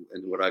me and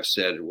what I've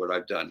said and what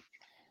I've done.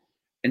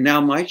 And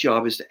now my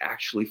job is to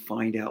actually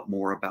find out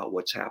more about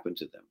what's happened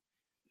to them.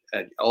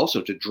 And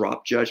also to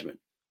drop judgment.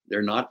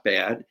 They're not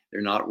bad.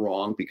 They're not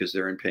wrong because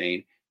they're in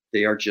pain.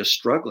 They are just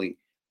struggling.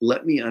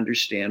 Let me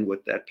understand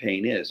what that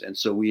pain is. And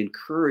so we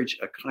encourage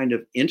a kind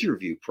of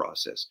interview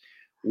process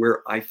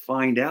where I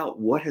find out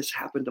what has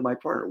happened to my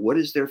partner. What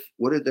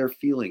are their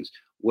feelings?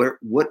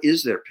 What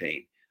is their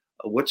pain?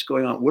 What's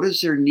going on? What is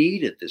their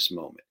need at this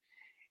moment?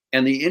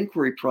 And the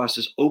inquiry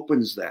process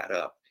opens that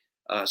up.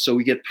 So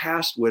we get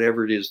past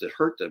whatever it is that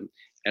hurt them,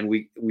 and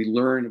we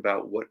learn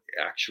about what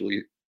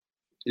actually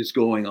is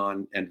going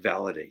on and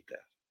validate that.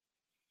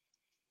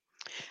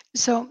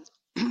 So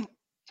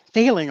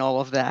failing all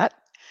of that,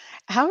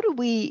 how do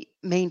we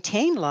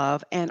maintain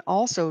love and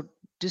also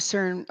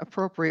discern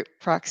appropriate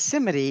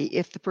proximity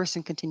if the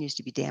person continues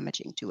to be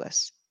damaging to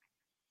us?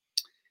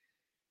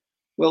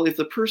 Well, if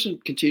the person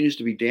continues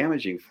to be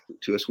damaging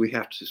to us, we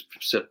have to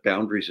set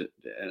boundaries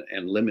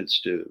and limits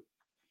to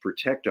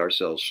protect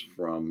ourselves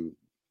from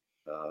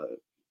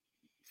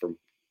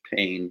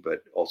pain,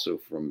 but also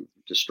from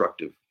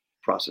destructive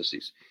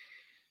processes.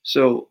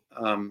 So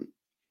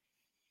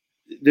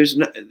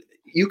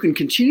you can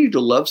continue to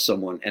love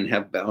someone and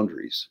have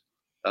boundaries.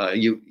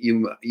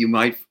 You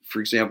might,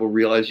 for example,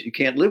 realize you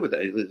can't live with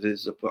that.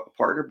 There's a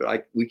partner,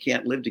 but we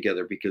can't live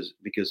together because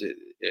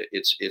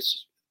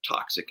it's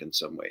toxic in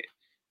some way.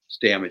 It's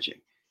damaging.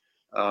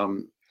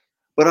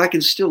 But I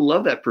can still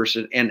love that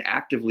person and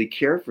actively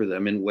care for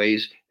them in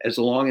ways as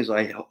long as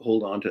I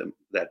hold on to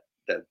that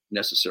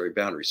necessary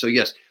boundary. So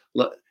yes,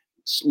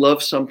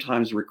 love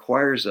sometimes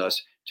requires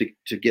us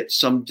to get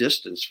some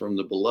distance from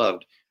the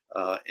beloved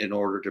in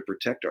order to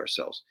protect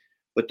ourselves.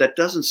 But that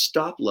doesn't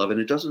stop love, and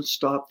it doesn't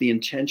stop the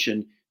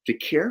intention to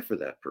care for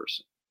that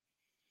person.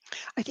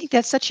 I think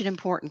that's such an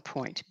important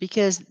point,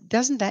 because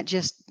doesn't that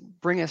just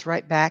bring us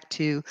right back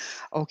to,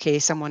 okay,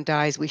 someone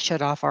dies, we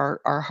shut off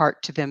our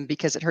heart to them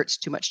because it hurts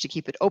too much to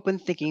keep it open,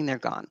 thinking they're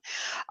gone.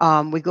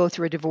 We go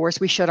through a divorce,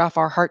 we shut off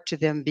our heart to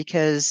them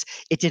because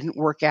it didn't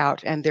work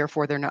out and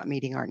therefore they're not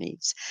meeting our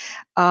needs.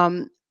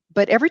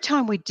 But every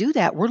time we do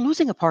that, we're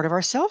losing a part of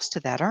ourselves to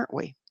that, aren't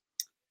we?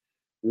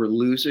 We're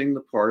losing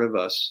the part of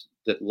us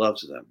that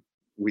loves them.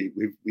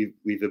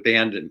 We've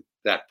abandoned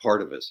that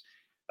part of us.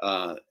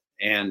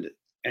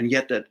 And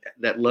yet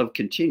that love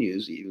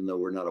continues, even though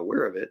we're not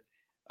aware of it,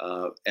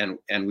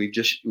 and we've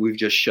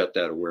just shut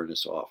that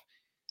awareness off.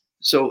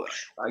 So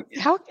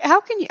how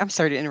can you? I'm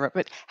sorry to interrupt,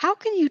 but how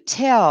can you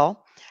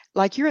tell?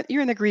 Like you're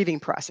in the grieving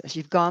process.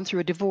 You've gone through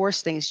a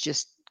divorce. Things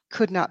just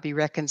could not be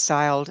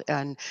reconciled,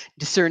 and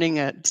discerning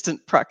a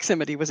distant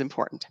proximity was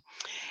important.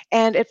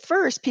 And at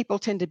first, people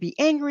tend to be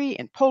angry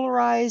and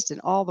polarized and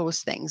all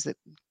those things that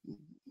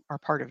are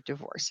part of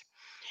divorce.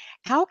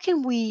 How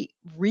can we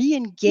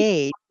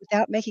re-engage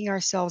without making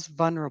ourselves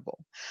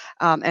vulnerable?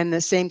 And the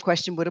same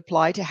question would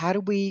apply to how do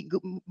we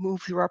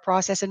move through our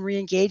process and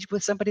re-engage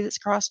with somebody that's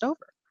crossed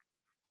over?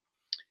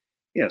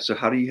 Yeah. So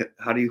how do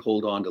you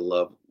hold on to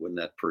love when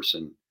that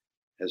person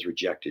has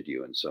rejected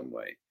you in some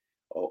way,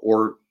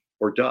 or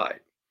died?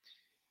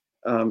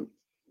 Um,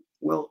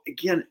 well,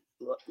 again,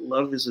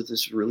 love is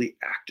this really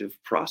active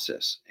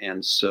process,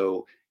 and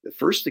so the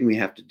first thing we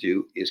have to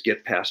do is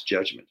get past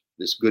judgment.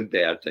 This good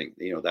bad thing,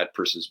 that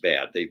person's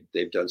bad.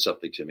 They've done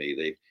something to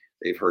me.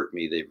 They've hurt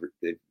me.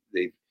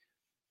 They've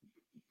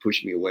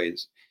pushed me away,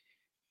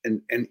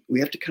 and we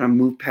have to kind of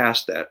move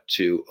past that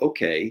to,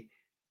 okay,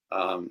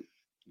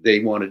 they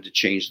wanted to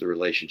change the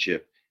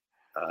relationship.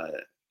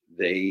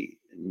 They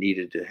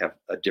needed to have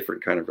a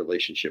different kind of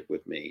relationship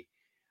with me.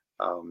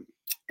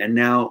 And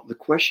now the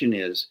question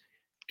is,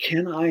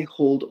 can I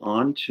hold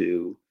on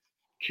to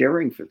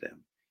caring for them?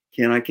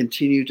 Can I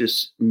continue to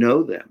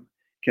know them?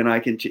 Can I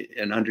continue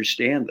and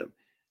understand them?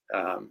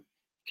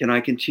 Can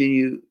I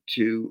continue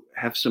to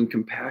have some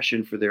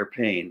compassion for their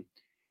pain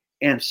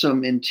and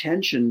some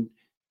intention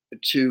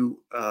to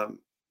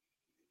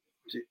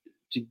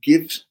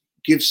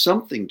give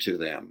something to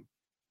them,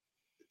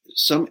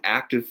 some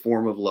active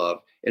form of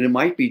love? And it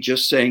might be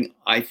just saying,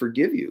 I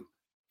forgive you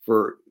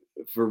for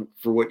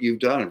what you've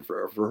done,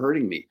 for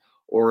hurting me.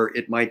 Or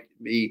it might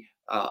be,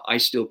 I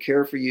still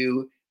care for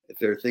you. If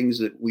there are things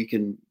that we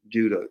can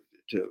do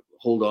to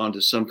hold on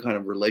to some kind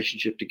of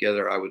relationship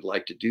together, I would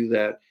like to do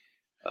that.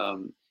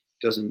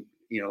 Doesn't,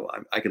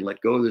 I can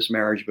let go of this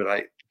marriage, but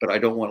I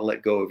don't want to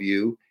let go of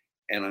you.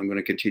 And I'm going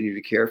to continue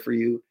to care for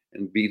you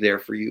and be there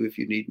for you if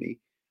you need me.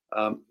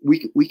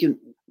 We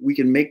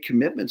can make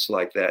commitments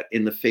like that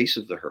in the face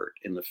of the hurt,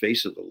 in the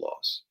face of the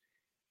loss.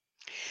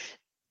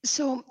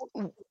 So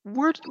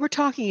we're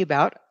talking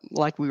about,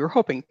 like we were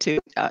hoping to,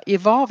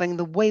 evolving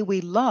the way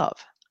we love.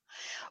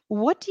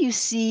 What do you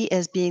see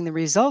as being the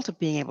result of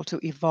being able to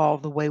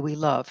evolve the way we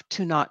love,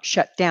 to not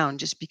shut down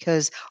just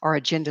because our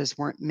agendas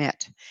weren't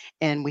met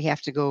and we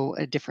have to go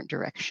a different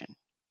direction?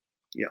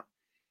 Yeah.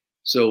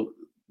 So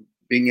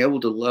being able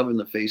to love in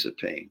the face of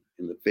pain,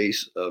 in the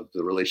face of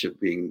the relationship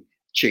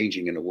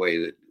changing in a way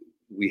that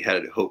we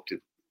had hoped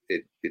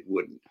it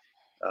wouldn't.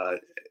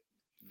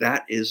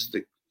 That is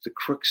the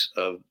crux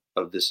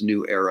of this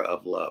new era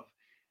of love.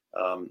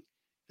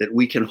 That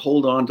we can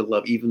hold on to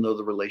love even though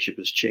the relationship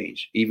has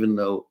changed, even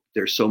though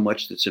there's so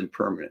much that's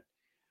impermanent.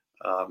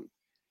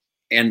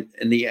 And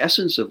the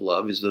essence of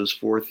love is those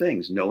four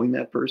things: knowing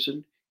that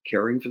person,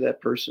 caring for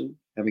that person,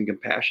 having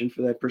compassion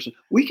for that person.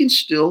 We can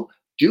still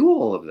do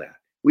all of that.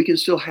 We can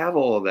still have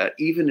all of that,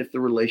 even if the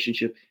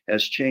relationship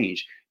has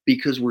changed,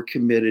 because we're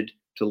committed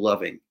to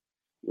loving.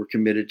 We're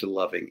committed to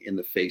loving in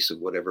the face of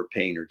whatever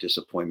pain or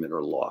disappointment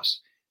or loss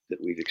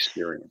that we've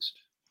experienced.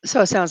 So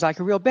it sounds like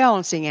a real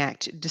balancing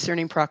act,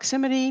 discerning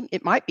proximity.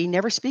 It might be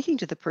never speaking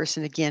to the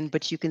person again,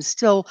 but you can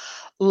still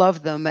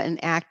love them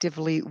and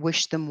actively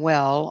wish them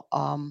well,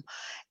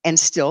 and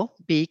still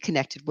be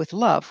connected with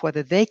love,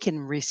 whether they can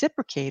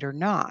reciprocate or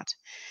not.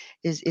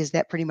 Is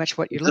that pretty much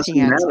what It you're doesn't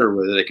looking at? matter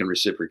whether they can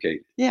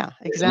reciprocate. Yeah,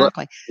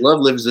 exactly. Love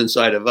lives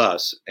inside of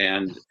us,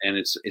 and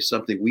it's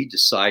something we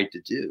decide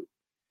to do.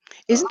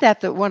 Isn't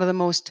that one of the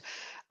most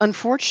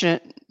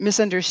unfortunate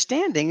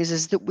misunderstandings,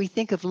 is that we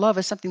think of love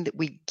as something that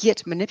we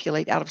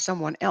manipulate out of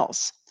someone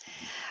else.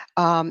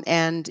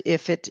 And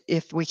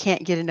if we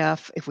can't get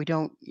enough, if we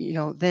don't,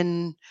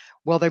 then,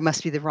 well, there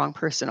must be the wrong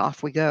person,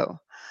 off we go.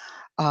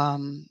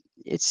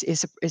 It's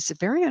a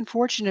very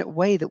unfortunate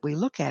way that we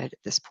look at it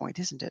at this point,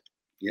 isn't it?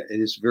 Yeah,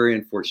 it is very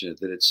unfortunate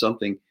that it's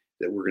something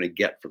that we're going to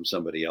get from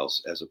somebody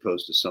else, as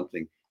opposed to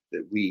something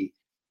that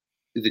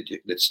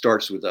that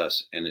starts with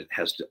us, and it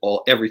has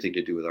everything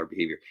to do with our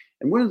behavior.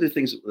 And one of the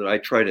things that I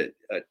try to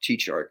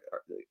teach the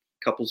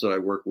couples that I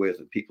work with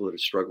and people that are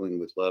struggling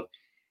with love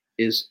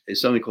is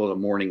something called a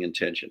morning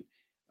intention.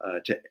 A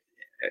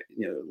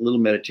little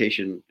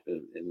meditation,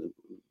 in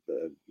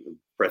the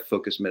breath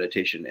focused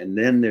meditation, and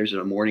then there's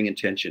a morning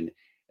intention.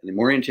 And the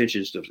morning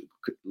intention is to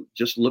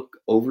just look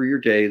over your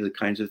day, the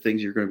kinds of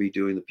things you're going to be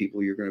doing, the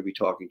people you're going to be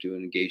talking to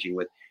and engaging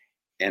with,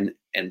 and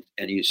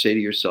you say to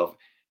yourself,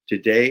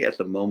 today at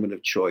the moment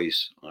of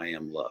choice, I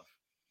am love.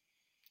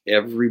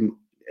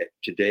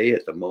 Today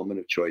at the moment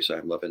of choice, I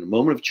am love. And the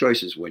moment of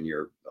choice is when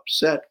you're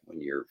upset, when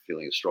you're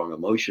feeling a strong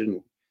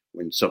emotion,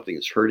 when something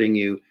is hurting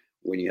you,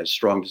 when you have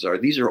strong desire.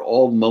 These are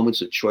all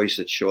moments of choice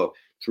that show up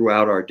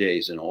throughout our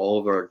days and all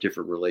of our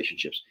different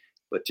relationships.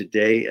 But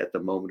today, at the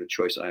moment of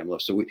choice, I am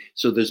love.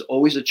 So there's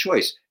always a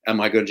choice. Am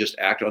I going to just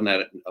act on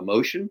that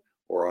emotion,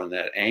 or on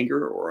that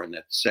anger, or on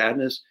that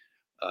sadness,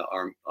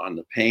 or on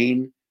the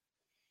pain,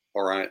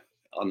 or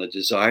on the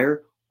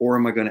desire, or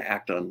am I going to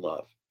act on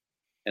love?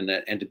 And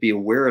to be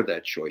aware of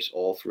that choice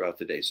all throughout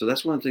the day. So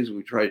that's one of the things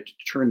we try to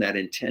turn that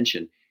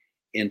intention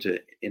into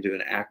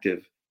an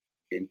active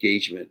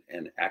engagement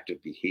and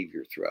active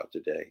behavior throughout the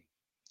day.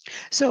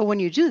 So when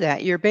you do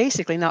that, you're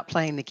basically not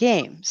playing the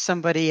game.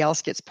 Somebody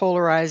else gets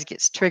polarized,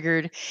 gets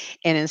triggered,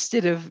 and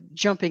instead of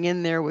jumping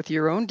in there with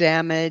your own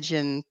damage,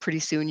 and pretty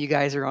soon you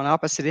guys are on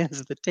opposite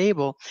ends of the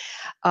table,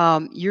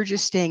 you're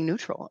just staying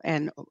neutral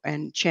and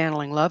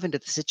channeling love into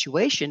the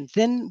situation.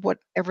 Then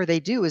whatever they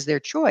do is their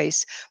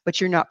choice,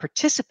 but you're not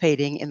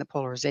participating in the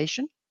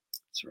polarization.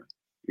 That's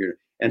right.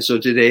 And so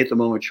today, at the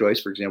moment of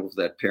choice, for example,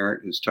 for that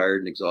parent who's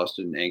tired and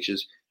exhausted and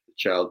anxious, the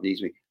child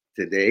needs me.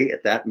 Today,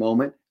 at that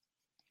moment,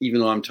 even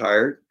though I'm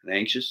tired and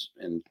anxious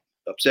and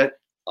upset,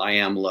 I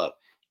am loved.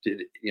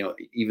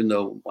 Even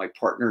though my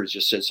partner has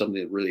just said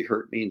something that really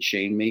hurt me and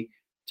shamed me,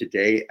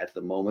 today, at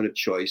the moment of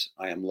choice,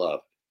 I am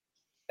loved.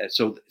 And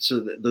so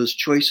those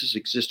choices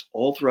exist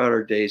all throughout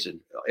our days and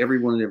every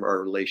one of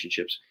our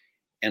relationships,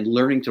 and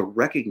learning to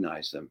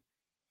recognize them,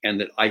 and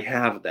that I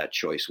have that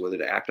choice, whether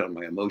to act on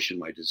my emotion,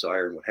 my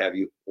desire, and what have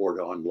you,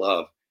 or on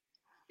love,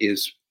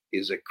 is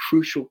a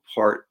crucial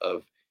part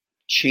of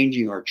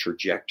changing our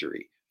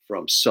trajectory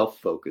from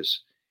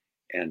self-focus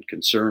and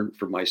concern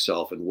for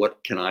myself and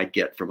what can I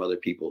get from other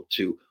people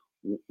to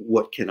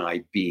what can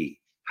I be?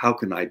 How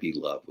can I be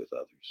loved with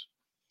others?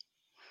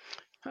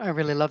 I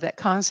really love that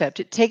concept.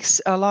 It takes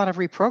a lot of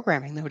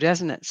reprogramming, though,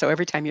 doesn't it? So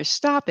every time you're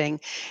stopping,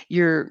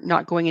 you're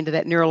not going into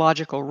that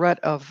neurological rut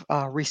of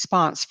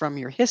response from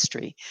your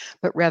history,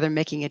 but rather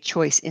making a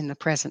choice in the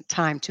present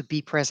time to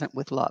be present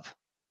with love.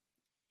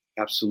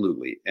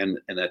 Absolutely. And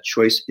that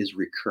choice is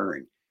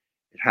recurring.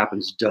 It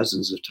happens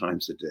dozens of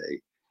times a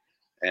day.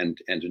 And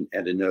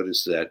to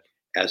notice that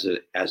as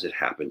it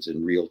happens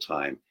in real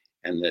time,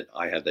 and that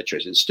I have that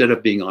choice. Instead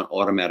of being on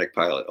automatic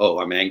pilot, oh,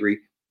 I'm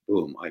angry,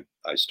 boom,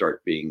 I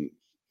start being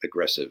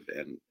aggressive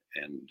and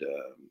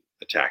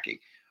attacking,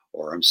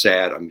 or I'm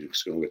sad, I'm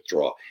just going to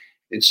withdraw.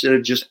 Instead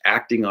of just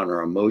acting on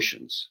our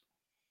emotions,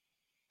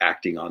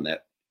 acting on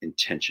that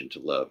intention to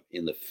love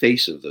in the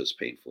face of those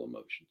painful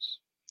emotions.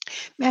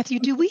 Matthew,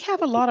 do we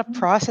have a lot of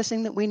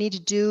processing that we need to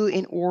do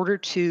in order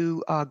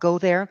to go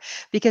there?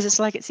 Because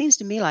it seems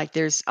to me like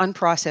there's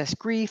unprocessed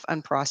grief,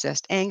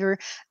 unprocessed anger.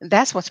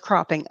 That's what's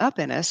cropping up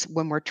in us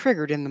when we're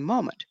triggered in the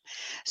moment.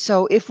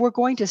 So if we're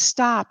going to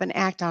stop and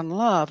act on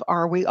love,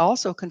 are we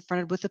also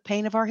confronted with the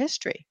pain of our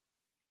history?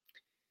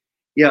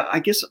 Yeah, I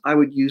guess I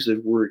would use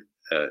the word,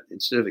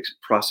 instead of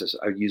process,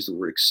 I would use the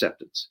word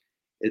acceptance.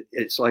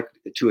 It's like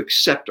to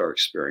accept our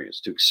experience,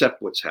 to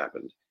accept what's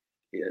happened.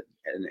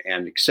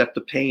 And accept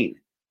the pain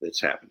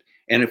that's happened.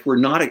 And if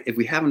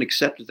we haven't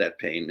accepted that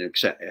pain and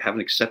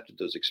haven't accepted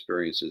those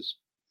experiences,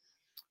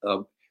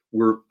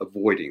 we're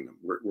avoiding them.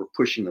 We're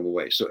pushing them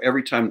away. So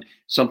every time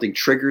something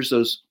triggers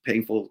those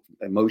painful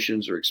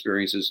emotions or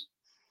experiences,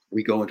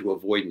 we go into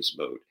avoidance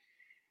mode.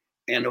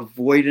 And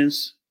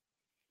avoidance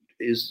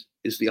is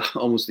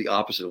almost the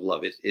opposite of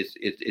love.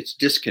 It's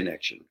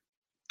disconnection.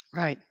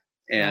 Right.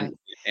 And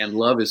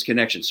love is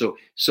connection. So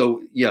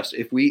yes,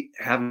 if we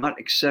have not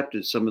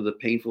accepted some of the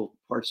painful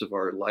parts of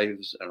our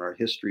lives and our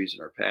histories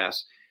and our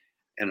past,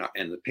 and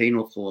the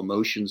painful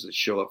emotions that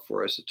show up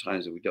for us at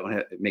times that we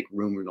don't make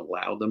room and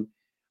allow them,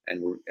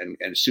 and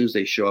as soon as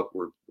they show up,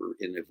 we're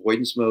in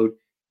avoidance mode.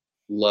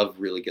 Love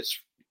really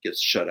gets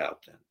shut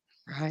out then.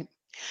 Right.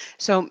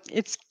 So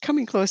it's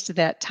coming close to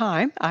that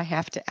time. I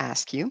have to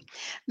ask you,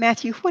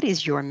 Matthew, what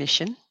is your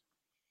mission?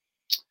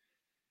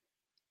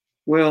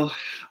 Well,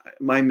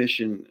 my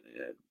mission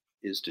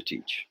is to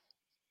teach,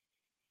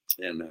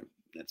 and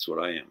that's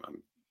what I am.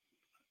 I'm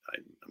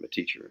a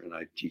teacher, and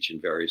I teach in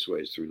various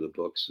ways through the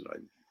books. And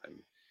I'm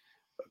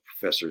a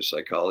professor of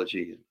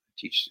psychology, and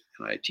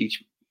I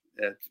teach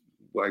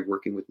by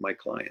working with my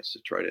clients to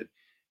try to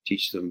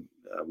teach them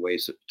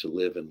ways to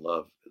live and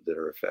love that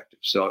are effective.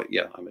 So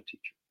yeah, I'm a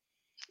teacher.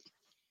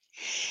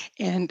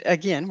 And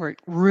again, we're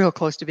real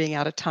close to being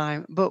out of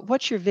time, but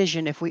what's your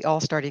vision if we all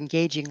start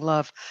engaging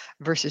love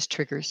versus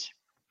triggers?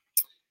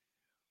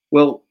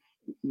 Well,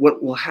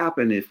 what will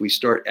happen if we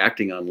start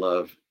acting on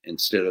love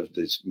instead of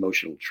these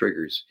emotional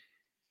triggers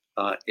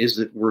is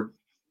that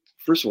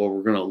first of all,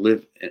 we're going to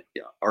live,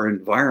 our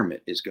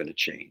environment is going to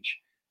change.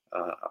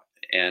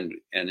 And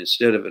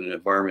instead of an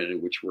environment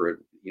in which we're,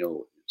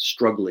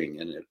 struggling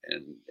and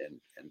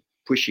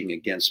pushing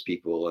against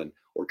people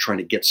or trying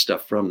to get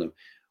stuff from them,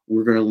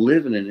 we're going to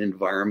live in an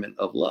environment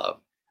of love,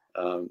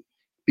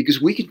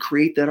 because we can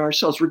create that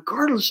ourselves,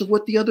 regardless of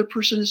what the other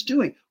person is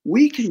doing.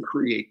 We can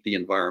create the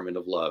environment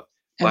of love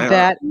by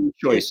our own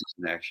choices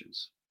and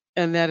actions.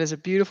 And that is a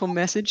beautiful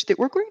message that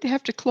we're going to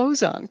have to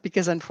close on,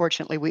 because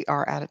unfortunately we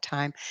are out of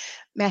time.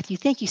 Matthew,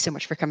 thank you so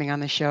much for coming on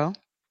the show.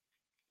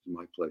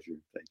 My pleasure.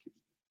 Thank you.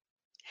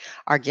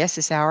 Our guest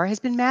this hour has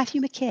been Matthew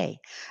McKAY,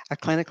 a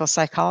clinical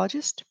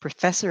psychologist,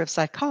 professor of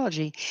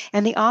psychology,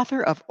 and the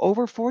author of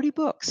over 40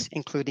 books,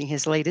 including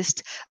his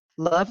latest,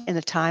 Love in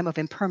the Time of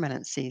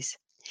Impermanenceis.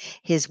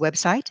 His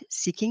website,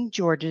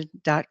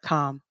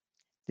 seekingjordan.com.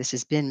 This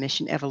has been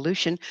Mission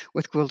Evolution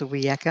with Gwilda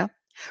Wiyaka.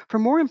 For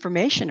more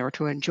information or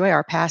to enjoy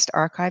our past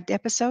archived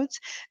episodes,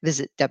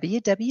 visit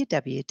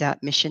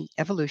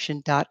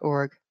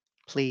www.missionevolution.org.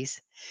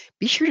 Please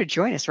be sure to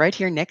join us right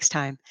here next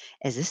time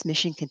as this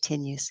mission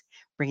continues,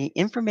 bringing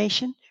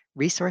information,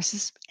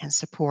 resources, and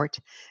support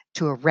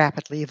to a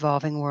rapidly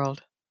evolving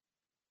world.